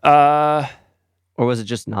was. or was it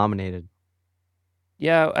just nominated?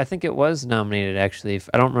 Yeah, I think it was nominated actually.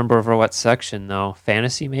 I don't remember for what section though.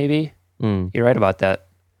 Fantasy maybe. Mm. You're right about that.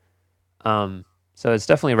 So it's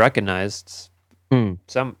definitely recognized. Hmm.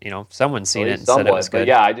 Someone's seen At it least and said it somewhat, was but good.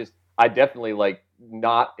 yeah, I definitely like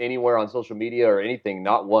not anywhere on social media or anything.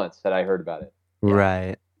 Not once had I heard about it. Yeah.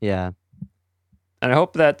 Right. Yeah. And I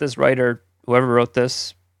hope that this writer, whoever wrote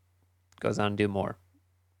this, goes on to do more.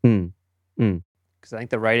 Hmm. Because I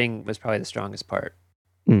think the writing was probably the strongest part.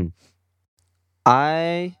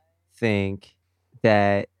 I think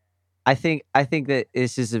that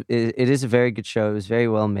that it is a very good show. It was very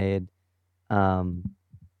well made. The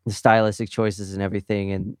stylistic choices and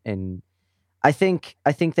everything, and I think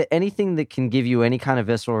that anything that can give you any kind of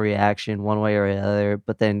visceral reaction one way or another,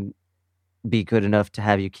 but then be good enough to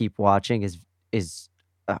have you keep watching is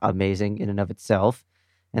amazing in and of itself,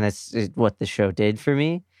 and that's what the show did for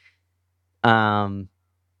me. But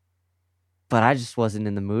I just wasn't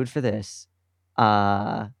in the mood for this.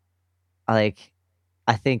 Like,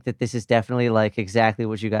 I think that this is definitely like exactly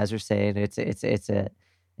what you guys are saying. It's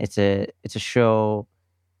a show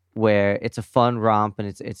where it's a fun romp and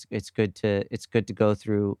it's good to go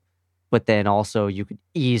through, but then also you could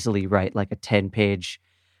easily write like a 10-page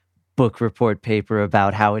book report paper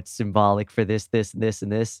about how it's symbolic for this, and this,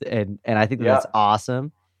 and this, and I think that's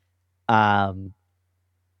awesome. But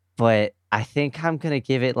I think I'm gonna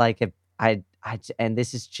give it like and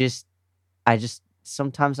this is just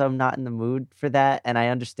sometimes I'm not in the mood for that, and I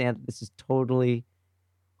understand that this is totally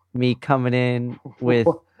me coming in with.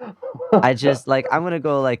 I just like I'm gonna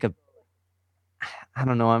go like I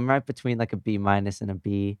don't know. I'm right between like a B- and a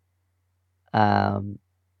B.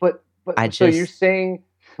 But I so you're just- saying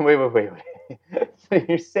wait. So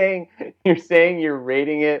you're saying you're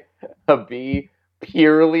rating it a B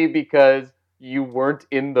purely because you weren't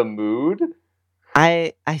in the mood?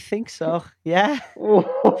 I think so. Yeah.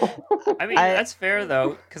 I mean, that's fair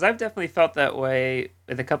though, because I've definitely felt that way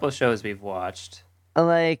with a couple of shows we've watched.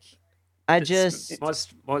 Like It's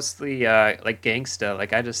mostly like gangsta.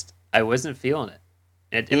 Like I wasn't feeling it.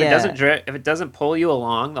 If it doesn't pull you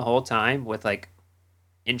along the whole time with like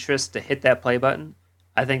interest to hit that play button,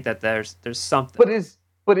 I think that there's something.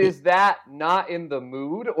 But is that not in the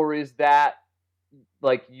mood, or is that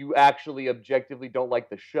like you actually objectively don't like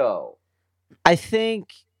the show? I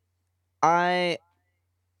think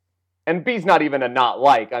And B's not even a not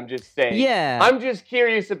like. I'm just saying. Yeah. I'm just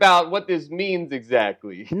curious about what this means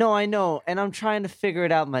exactly. No, I know, and I'm trying to figure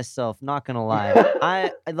it out myself, not gonna lie.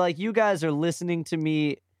 I like you guys are listening to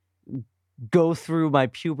me go through my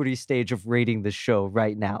puberty stage of rating the show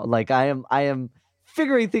right now. Like I am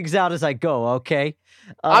figuring things out as I go, okay?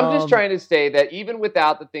 I'm just trying to say that even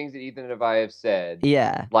without the things that Ethan and I have said,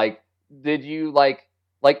 Yeah. like, did you like,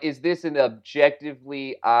 is this an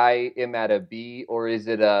objectively I am at a B, or is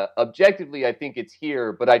it a objectively I think it's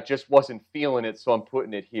here, but I just wasn't feeling it, so I'm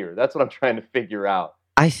putting it here? That's what I'm trying to figure out.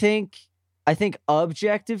 I think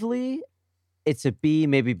objectively it's a B,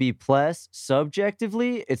 maybe B plus.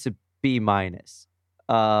 Subjectively, it's a B minus.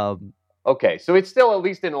 Okay, so it's still at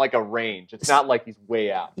least in like a range. It's not like he's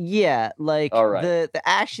way out. Yeah, like All right. the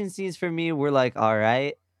action scenes for me were like all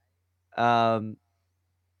right.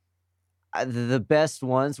 The best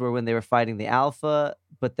ones were when they were fighting the alpha,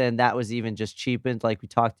 but then that was even just cheapened, like we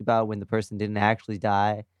talked about, when the person didn't actually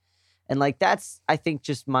die. And like that's I think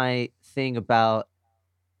just my thing about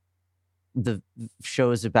the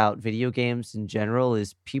shows about video games in general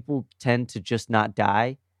is people tend to just not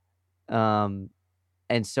die. And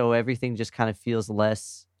so everything just kind of feels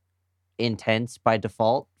less intense by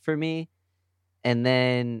default for me. And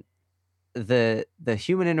then the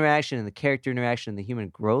human interaction and the character interaction and the human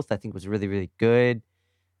growth I think was really, really good.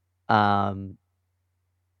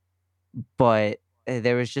 But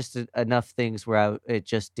there was just enough things where it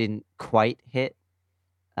just didn't quite hit.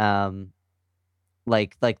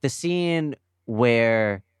 Like the scene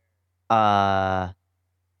where our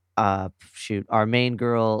main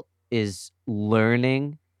girl is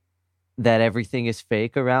learning that everything is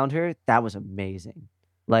fake around her, that was amazing.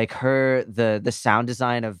 Like the sound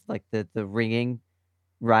design of like the ringing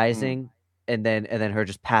rising and then her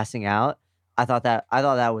just passing out. I thought that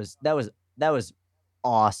was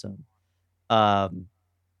awesome.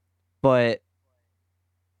 But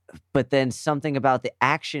then something about the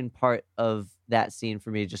action part of that scene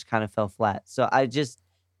for me just kind of fell flat. So I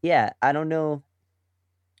don't know.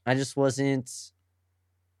 I just wasn't.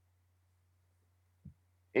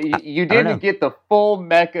 You didn't get the full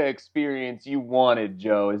mecha experience you wanted,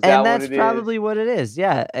 Joe. Is that And what that's it is? probably what it is.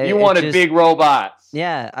 Yeah. You wanted big robots.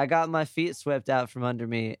 Yeah, I got my feet swept out from under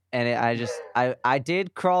me, and I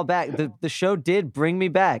did crawl back. The show did bring me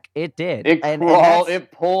back. It did.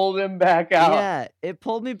 It pulled him back out. Yeah, it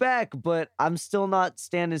pulled me back, but I'm still not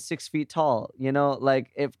standing 6 feet tall. You know, like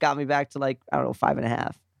it got me back to like, I don't know,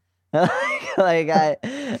 5.5.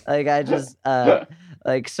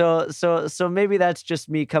 So maybe that's just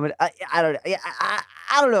me coming. I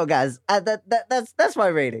don't know, guys. That's my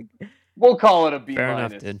rating. We'll call it a B-. Fair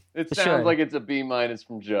enough, dude. It sounds like it's a B-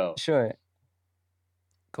 from Joe. Sure.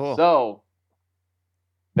 Cool. So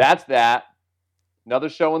that's that. Another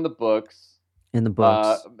show in the books. In the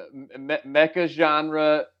books. Mecha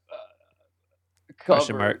genre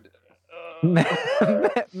Question covered.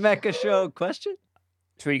 Mecha show question?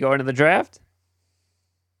 Should we go into the draft?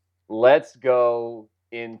 Let's go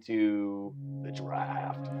into the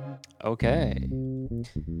draft. Okay.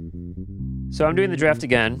 So I'm doing the draft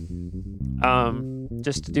again.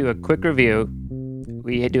 Just to do a quick review,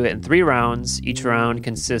 we do it in 3 rounds. Each round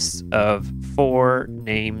consists of 4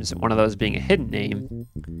 names, one of those being a hidden name.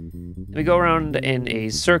 We go around in a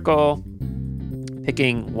circle,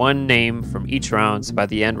 picking one name from each round. So by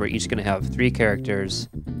the end, we're each going to have 3 characters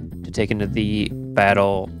to take into the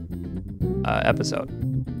battle episode.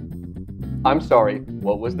 I'm sorry,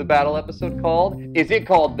 what was the battle episode called? Is it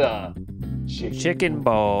called the Chicken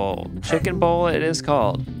Bowl? Chicken Bowl it is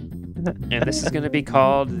called. And this is going to be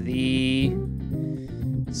called the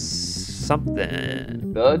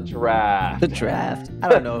something. The draft. The draft. I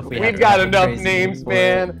don't know if We've got enough names,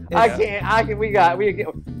 man.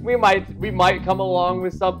 We might come along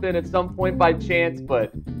with something at some point by chance,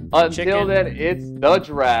 but until then, it's the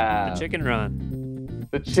draft. The chicken run.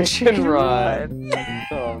 The chicken run.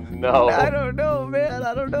 Oh no. I don't know, man.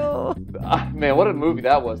 I don't know. Man, what a movie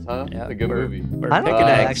that was, huh? Yeah, It's a good movie. We're I don't picking think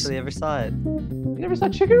I eggs. actually ever saw it. You never saw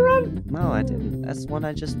Chicken Run? No, I didn't. That's one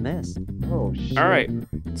I just missed. Oh shit. All right.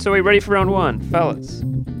 So we ready for round 1, fellas?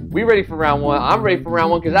 We ready for round 1. I'm ready for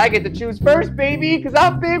round 1 because I get to choose first, baby. Because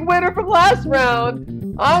I'm big winner from last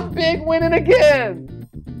round. I'm big winning again.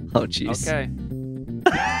 Oh, jeez. Okay.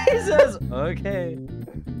 He says, okay.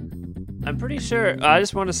 I'm pretty sure, I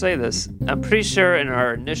just want to say this. I'm pretty sure in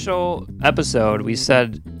our initial episode, we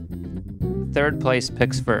said 3rd place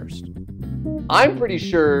picks first. I'm pretty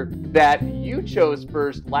sure that you chose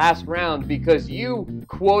first last round because you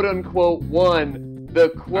quote unquote won the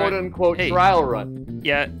quote unquote Hey. trial run.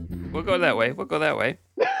 Yeah, we'll go that way.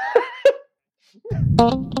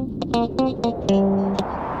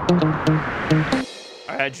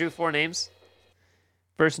 All right, I drew 4 names.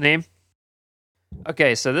 First name.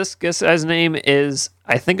 Okay, so this guy's name is,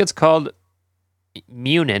 I think it's called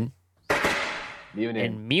Munin.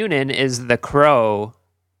 And Munin is the crow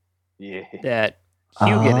Yeah. that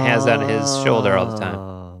Hugin has on his shoulder all the time.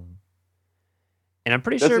 Oh. And I'm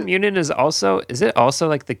pretty sure Munin is it also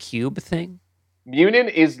like the cube thing? Munin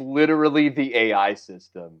is literally the AI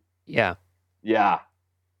system. Yeah. Yeah.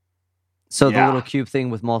 So the Yeah. little cube thing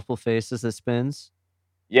with multiple faces that spins?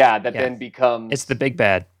 Yeah, that Yeah. then becomes It's the big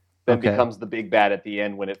bad. becomes the big bad at the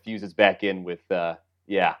end when it fuses back in with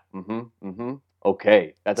yeah.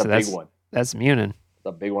 Okay. That's So a big one. That's Munin.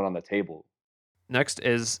 That's a big one on the table. Next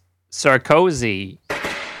is Sarkozy,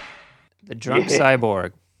 the drunk Yeah.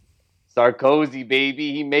 cyborg. Sarkozy,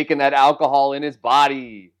 baby, he making that alcohol in his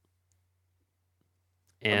body.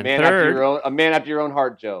 And a man after your own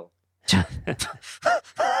heart, Joe.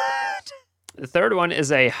 The third one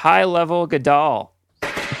is a high-level Gadol.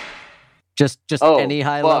 Just Oh, any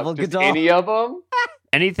high fuck, level just Gadol? any of them?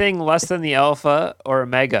 Anything less than the Alpha or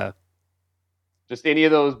Omega. Just any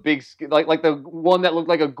of those big, like the one that looked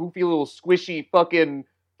like a goofy little squishy fucking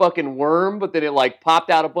worm, but then it like popped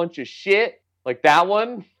out a bunch of shit, like that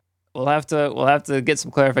one. We'll have to get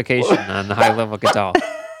some clarification on the high-level Gadol.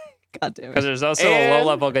 God damn Because it. there's also a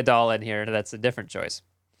low-level Gadol in here that's a different choice.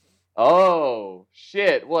 Oh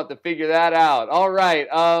shit, we'll have to figure that out. All right,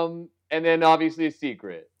 and then obviously a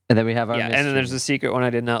secret. And then we have our Yeah, and then there's mystery. a secret one I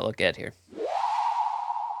did not look at here.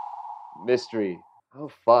 Mystery. Oh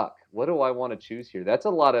fuck, what do I want to choose here? That's a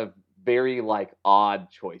lot of very like odd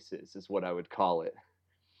choices is what I would call it.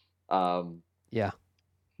 Yeah.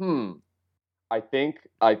 I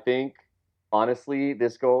think honestly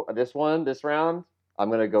this round I'm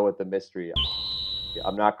gonna go with the mystery.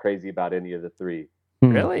 I'm not crazy about any of the three.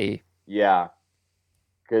 Really? Yeah,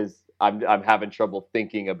 because I'm having trouble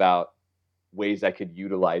thinking about ways I could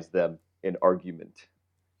utilize them in argument.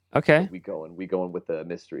 Okay. We going with the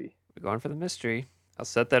mystery. We're going for the mystery. I'll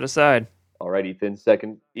set that aside. All right, Ethan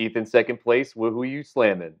second place. Who are you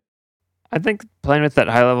slamming? I think playing with that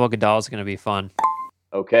high level Godal is going to be fun.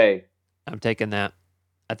 Okay. I'm taking that.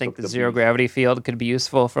 I think Took the the zero beast. gravity field could be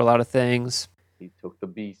useful for a lot of things. He took the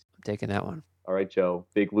beast. I'm taking that one. All right, Joe.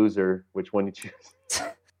 Big loser. Which one you choose?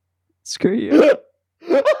 Screw you.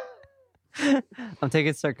 I'm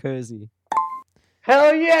taking Sarkozy.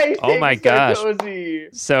 Hell yeah! He's Oh my taking gosh.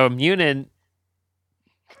 Sarkozy. So Munin,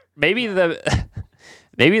 maybe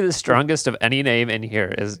the strongest of any name in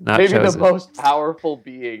here is not Maybe chosen. the most powerful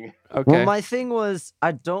being. Okay. Well, my thing was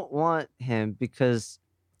I don't want him because,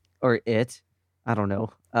 or it, I don't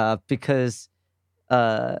know, because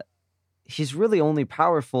he's really only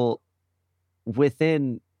powerful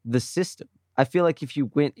within the system. I feel like if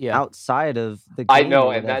you went Yeah. outside of the game I know,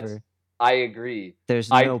 or and whatever, I agree. there's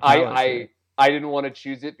no power to it. I didn't want to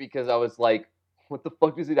choose it because I was like, what the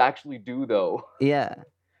fuck does it actually do though? Yeah.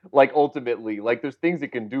 Like ultimately, like there's things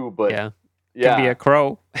it can do, but yeah. yeah, Can be a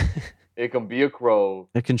crow. it can be a crow.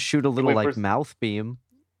 It can shoot a little went like for- mouth beam.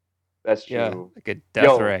 That's true. Yeah. Like a death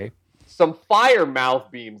Yo. ray. Some fire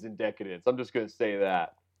mouth beams in Decadence. I'm just gonna say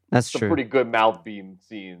that. That's Some true. pretty good mouth beam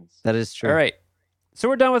scenes. That is true. All right. So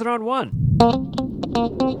we're done with round 1.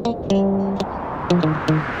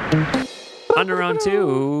 On to round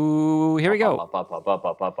 2. Here we go.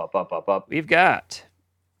 Up. We've got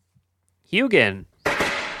Hugin,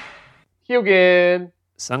 Hugin,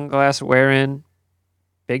 sunglass wearing,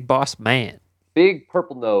 big boss man. big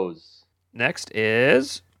purple nose. Next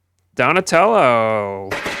is Donatello.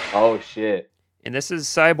 Oh shit. And this is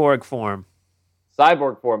cyborg form.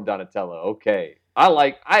 Cyborg form Donatello. Okay. I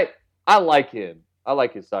like him. I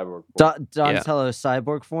like his cyborg form. Donatello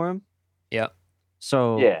cyborg form. Yep.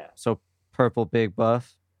 So Yeah. So purple big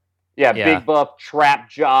buff. Yeah, Yeah. big buff, trap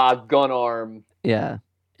jaw, gun arm. Yeah.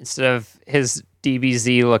 Instead of his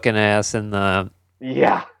DBZ looking ass in the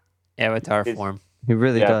Yeah. avatar His- form. He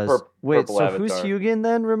really Yeah, does. Wait, purple so who's avatar. Hugin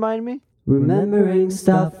then? Remind me. Remembering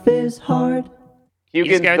stuff is hard.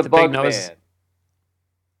 Hugin's guy the with the big bug nose. man.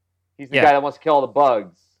 He's the Yeah. guy that wants to kill all the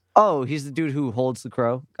bugs. Oh, he's the dude who holds the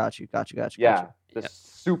crow. Got you. Yeah. The Yeah.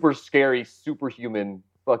 super scary, superhuman,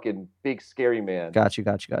 fucking big scary man. Got you.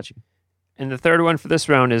 And the third one for this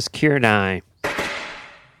round is Kiranai,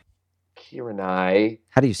 Kiranai,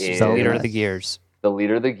 How do you Yeah. spell the leader that? of the Gears. the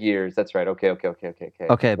leader of the Gears. That's right. Okay.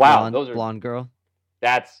 Okay, Wow, blonde girl.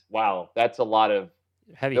 That's a lot of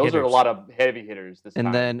Heavy those hitters. are a lot of heavy hitters this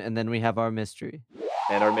And time. then we have our mystery.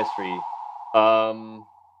 And our mystery.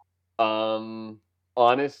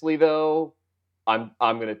 Honestly though, I'm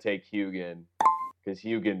gonna take Hugin because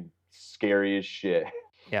Hugin scary as shit.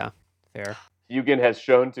 Yeah, fair. Hugin has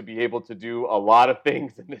shown to be able to do a lot of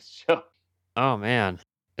things in this show. Oh man,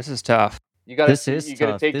 this is tough. You gotta. This is you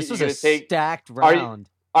gotta tough. take. This you was gotta a take. stacked Are you- round.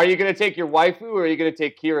 Are you gonna take your waifu or are you gonna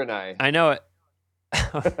take Kiranai? I know it.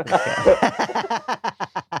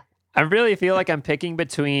 I really feel like I'm picking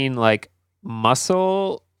between like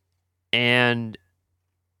muscle and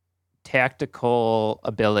tactical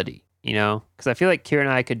ability, you know? Because I feel like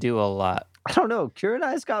Kiranai could do a lot. I don't know.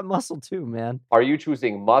 Kiranai's got muscle too, man. Are you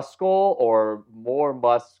choosing muscle or more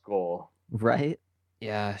muscle? Right?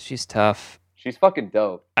 Yeah, she's tough. She's fucking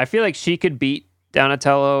dope. I feel like she could beat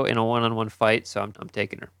Donatello in a one-on-one fight, so I'm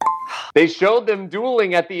taking her. They showed them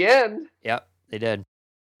dueling at the end. Yep, they did.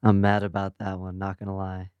 I'm mad about that one. Not gonna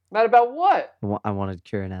lie. Mad about what? I wanted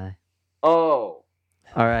Kiranai. Oh,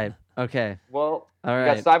 All right. Okay. well, All you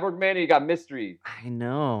right. got Cyborg Man and you got Mystery. I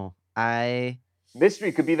know.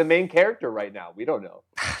 Mystery could be the main character right now. We don't know.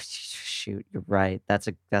 Shoot, you're right. That's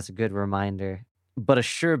a good reminder. But a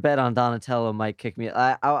sure bet on Donatello might kick me.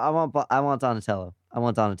 I want Donatello. I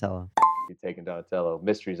want Donatello. You're taking Donatello.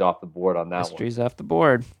 Mystery's off the board on that Mystery's off the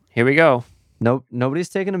board. Here we go. Nope, nobody's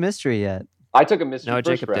taken a mystery yet. one. I took a Mystery No, first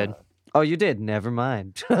Jacob round. did. Oh, you did. Never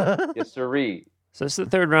mind. Yes, sirree. So this is the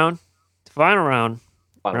third round. The final round.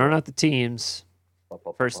 Final Round round. out the teams.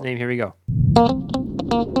 First name, here we go.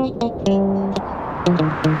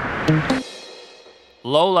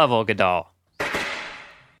 Low level Godal.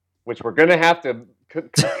 Which we're gonna have to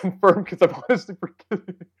confirm because I'm honestly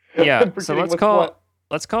forgetting. Yeah, I'm so forgetting let's what's call what.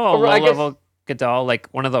 let's call a Or I low guess- level Godal like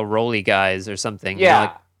one of the roly guys or something. you know, Yeah.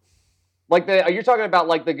 like- Like you're talking about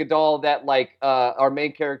like the Gadol that like our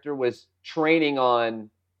main character was training on.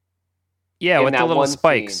 Yeah, in with the that little one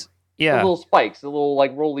spikes. scene. Yeah. The little spikes, the little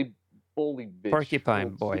like roly bitch. Porcupine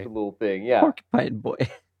little, boy. stupid little thing, yeah. Porcupine boy.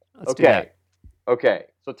 Let's do that. Okay.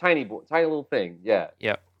 So tiny little thing, yeah.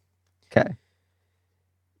 Yep. Okay.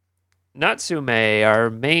 Natsume, our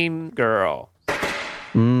main girl.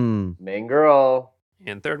 Main girl.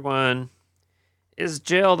 And third one is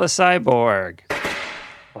Jill the cyborg.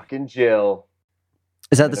 Fucking Jill.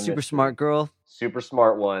 Is that the And a super mystery. smart girl? Super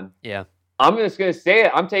smart one. Yeah. I'm just gonna say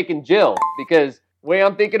it. I'm taking Jill because the way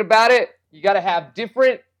I'm thinking about it, you got to have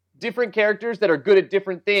different characters that are good at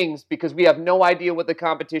different things because we have no idea what the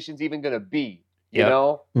competition's even gonna be. You Yep.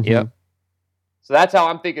 know? Yep. So that's how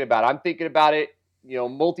I'm thinking about it. I'm thinking about it,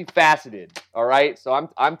 multifaceted. All right. So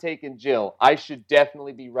I'm taking Jill. I should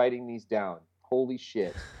definitely be writing these down. Holy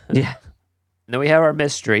shit. Yeah. And then we have our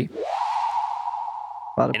mystery.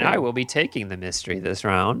 A lot of And I will be taking the mystery this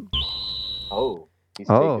round. Oh, he's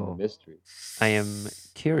taking the mystery. I am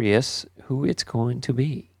curious who it's going to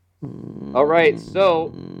be. All right. So,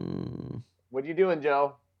 what are you doing,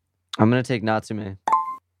 Joe? I'm gonna take Natsume.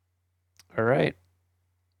 All right.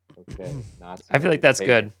 Okay. I feel like that's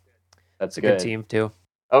good. That's It's a good team, too.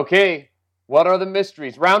 Okay. What are the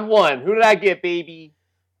mysteries? Round 1. Who did I get, baby?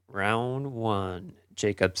 Round 1.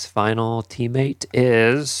 Jacob's final teammate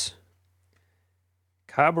is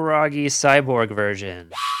Kaburagi cyborg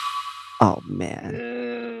version. Oh man.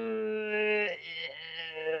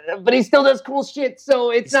 But he still does cool shit,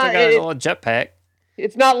 so it's He's still not. got a little jetpack.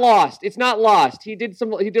 It's not lost. It's not lost. He did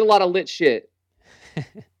a lot of lit shit.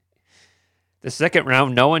 The second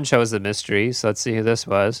round, no one chose the mystery, so let's see who this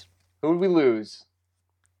was. Who did we lose?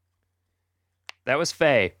 That was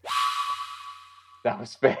Faye. That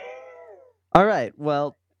was Faye. All right.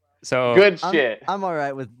 Well, So Good shit. I'm all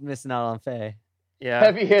right with missing out on Faye. yeah.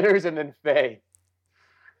 Heavy hitters and then Faye.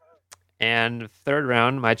 And third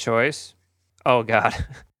round, my choice. Oh God,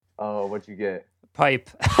 Oh, what'd you get? Pipe.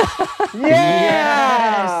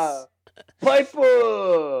 Yeah!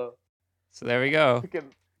 Piper! So there we go.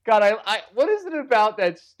 God, I what is it about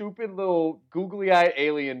that stupid little googly-eyed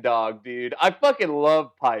alien dog, dude? I fucking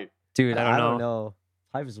love Pipe. Dude, I don't I don't know. know.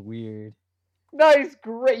 Pipe is weird. Nice,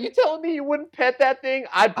 great. You telling me you wouldn't pet that thing?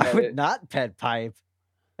 I'd I pet would it. not pet Pipe.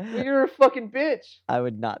 You're a fucking bitch. I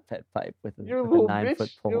would not pet Pipe with a, You're a with little a 9-foot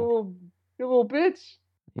bitch. pole. You're a little bitch.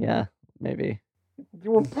 Yeah, maybe.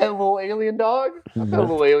 You want to pet a little alien dog? I pet a No.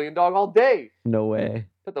 little alien dog all day. No way.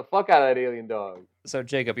 Pet the fuck out of that alien dog. So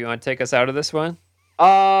Jacob, you want to take us out of this one?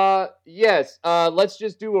 Yes. Let's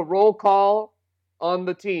just do a roll call on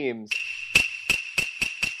the teams.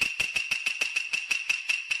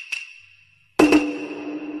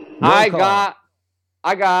 I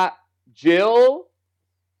got Jill,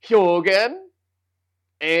 Hyogen,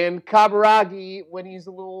 and Kaburagi when he's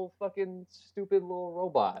a little fucking stupid little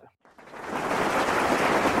robot.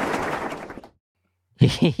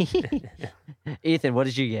 Ethan, what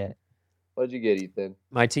did you get? What'd you get, Ethan?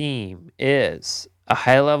 My team is a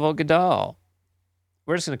high-level Gadol.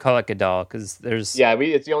 We're just gonna call it Gadol because there's Yeah,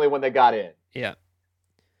 it's the only one that got in. yeah.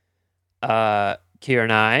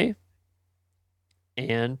 Kiranai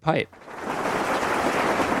and Pipe.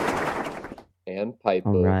 And Piper.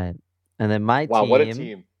 All right. And then my Wow, team. what a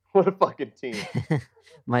team. What a fucking team.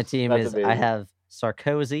 My team That's is I amazing. have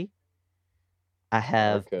Sarkozy, I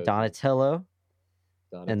have Sarkozy. Donatello,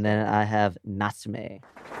 and then I have Natsume.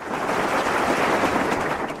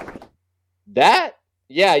 That,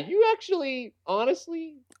 yeah, you actually,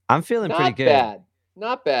 honestly, I'm feeling pretty not good. bad.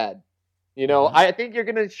 Not bad. You know, I think you're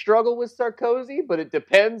going to struggle with Sarkozy, but it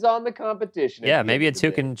depends on the competition. at Yeah, the maybe a end of the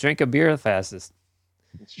two day. can drink a beer the fastest.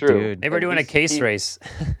 It's true. Dude. Maybe we're And doing a case he- race.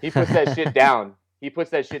 He puts that shit down. He puts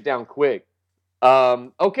that shit down quick.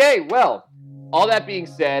 Okay, well, all that being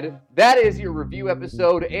said, that is your review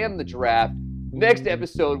episode and the draft. Next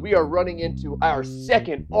episode, we are running into our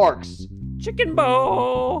second ARCS Chicken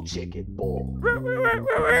bowl. Chicken Bowl.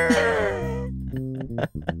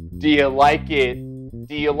 Do you like it?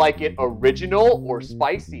 Do you like it original or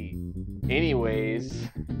spicy? Anyways,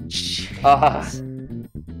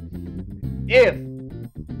 if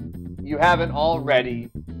you haven't already,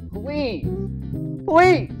 please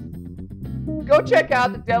go check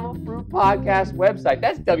out the Devil Fruit Podcast website.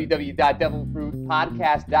 That's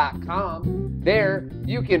www.devilfruitpodcast.com. There,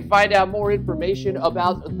 you can find out more information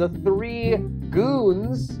about the 3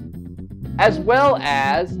 goons, as well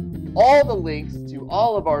as all the links to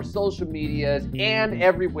all of our social medias and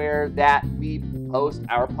everywhere that we post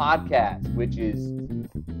our podcast, which is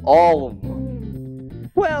all of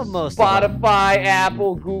them. Well, most of them. Spotify,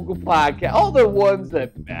 Apple, Google Podcast, all the ones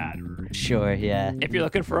that matter. Sure, yeah. If you're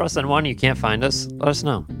looking for us on one, you can't find us. Let us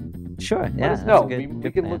know. Sure, yeah. Let us that's know. a good- We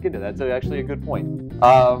good can plan. look into that. That's actually a good point.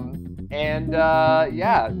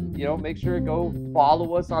 Make sure to go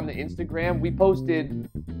follow us on the Instagram. We posted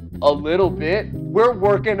a little bit. We're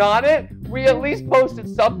working on it. We at least posted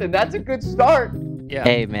something. That's a good start. Yeah.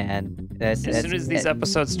 Hey, man. as soon as these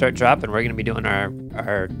episodes start dropping, we're gonna be doing our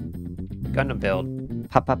Gundam build.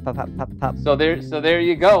 Pop, pop, pop, pop, pop, pop. So there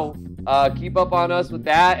you go. Keep up on us with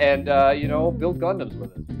that, and build Gundams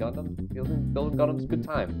with us. Building Gundams is a good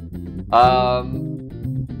time.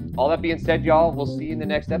 All that being said, y'all, we'll see you in the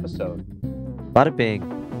next episode. Bada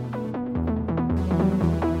bing.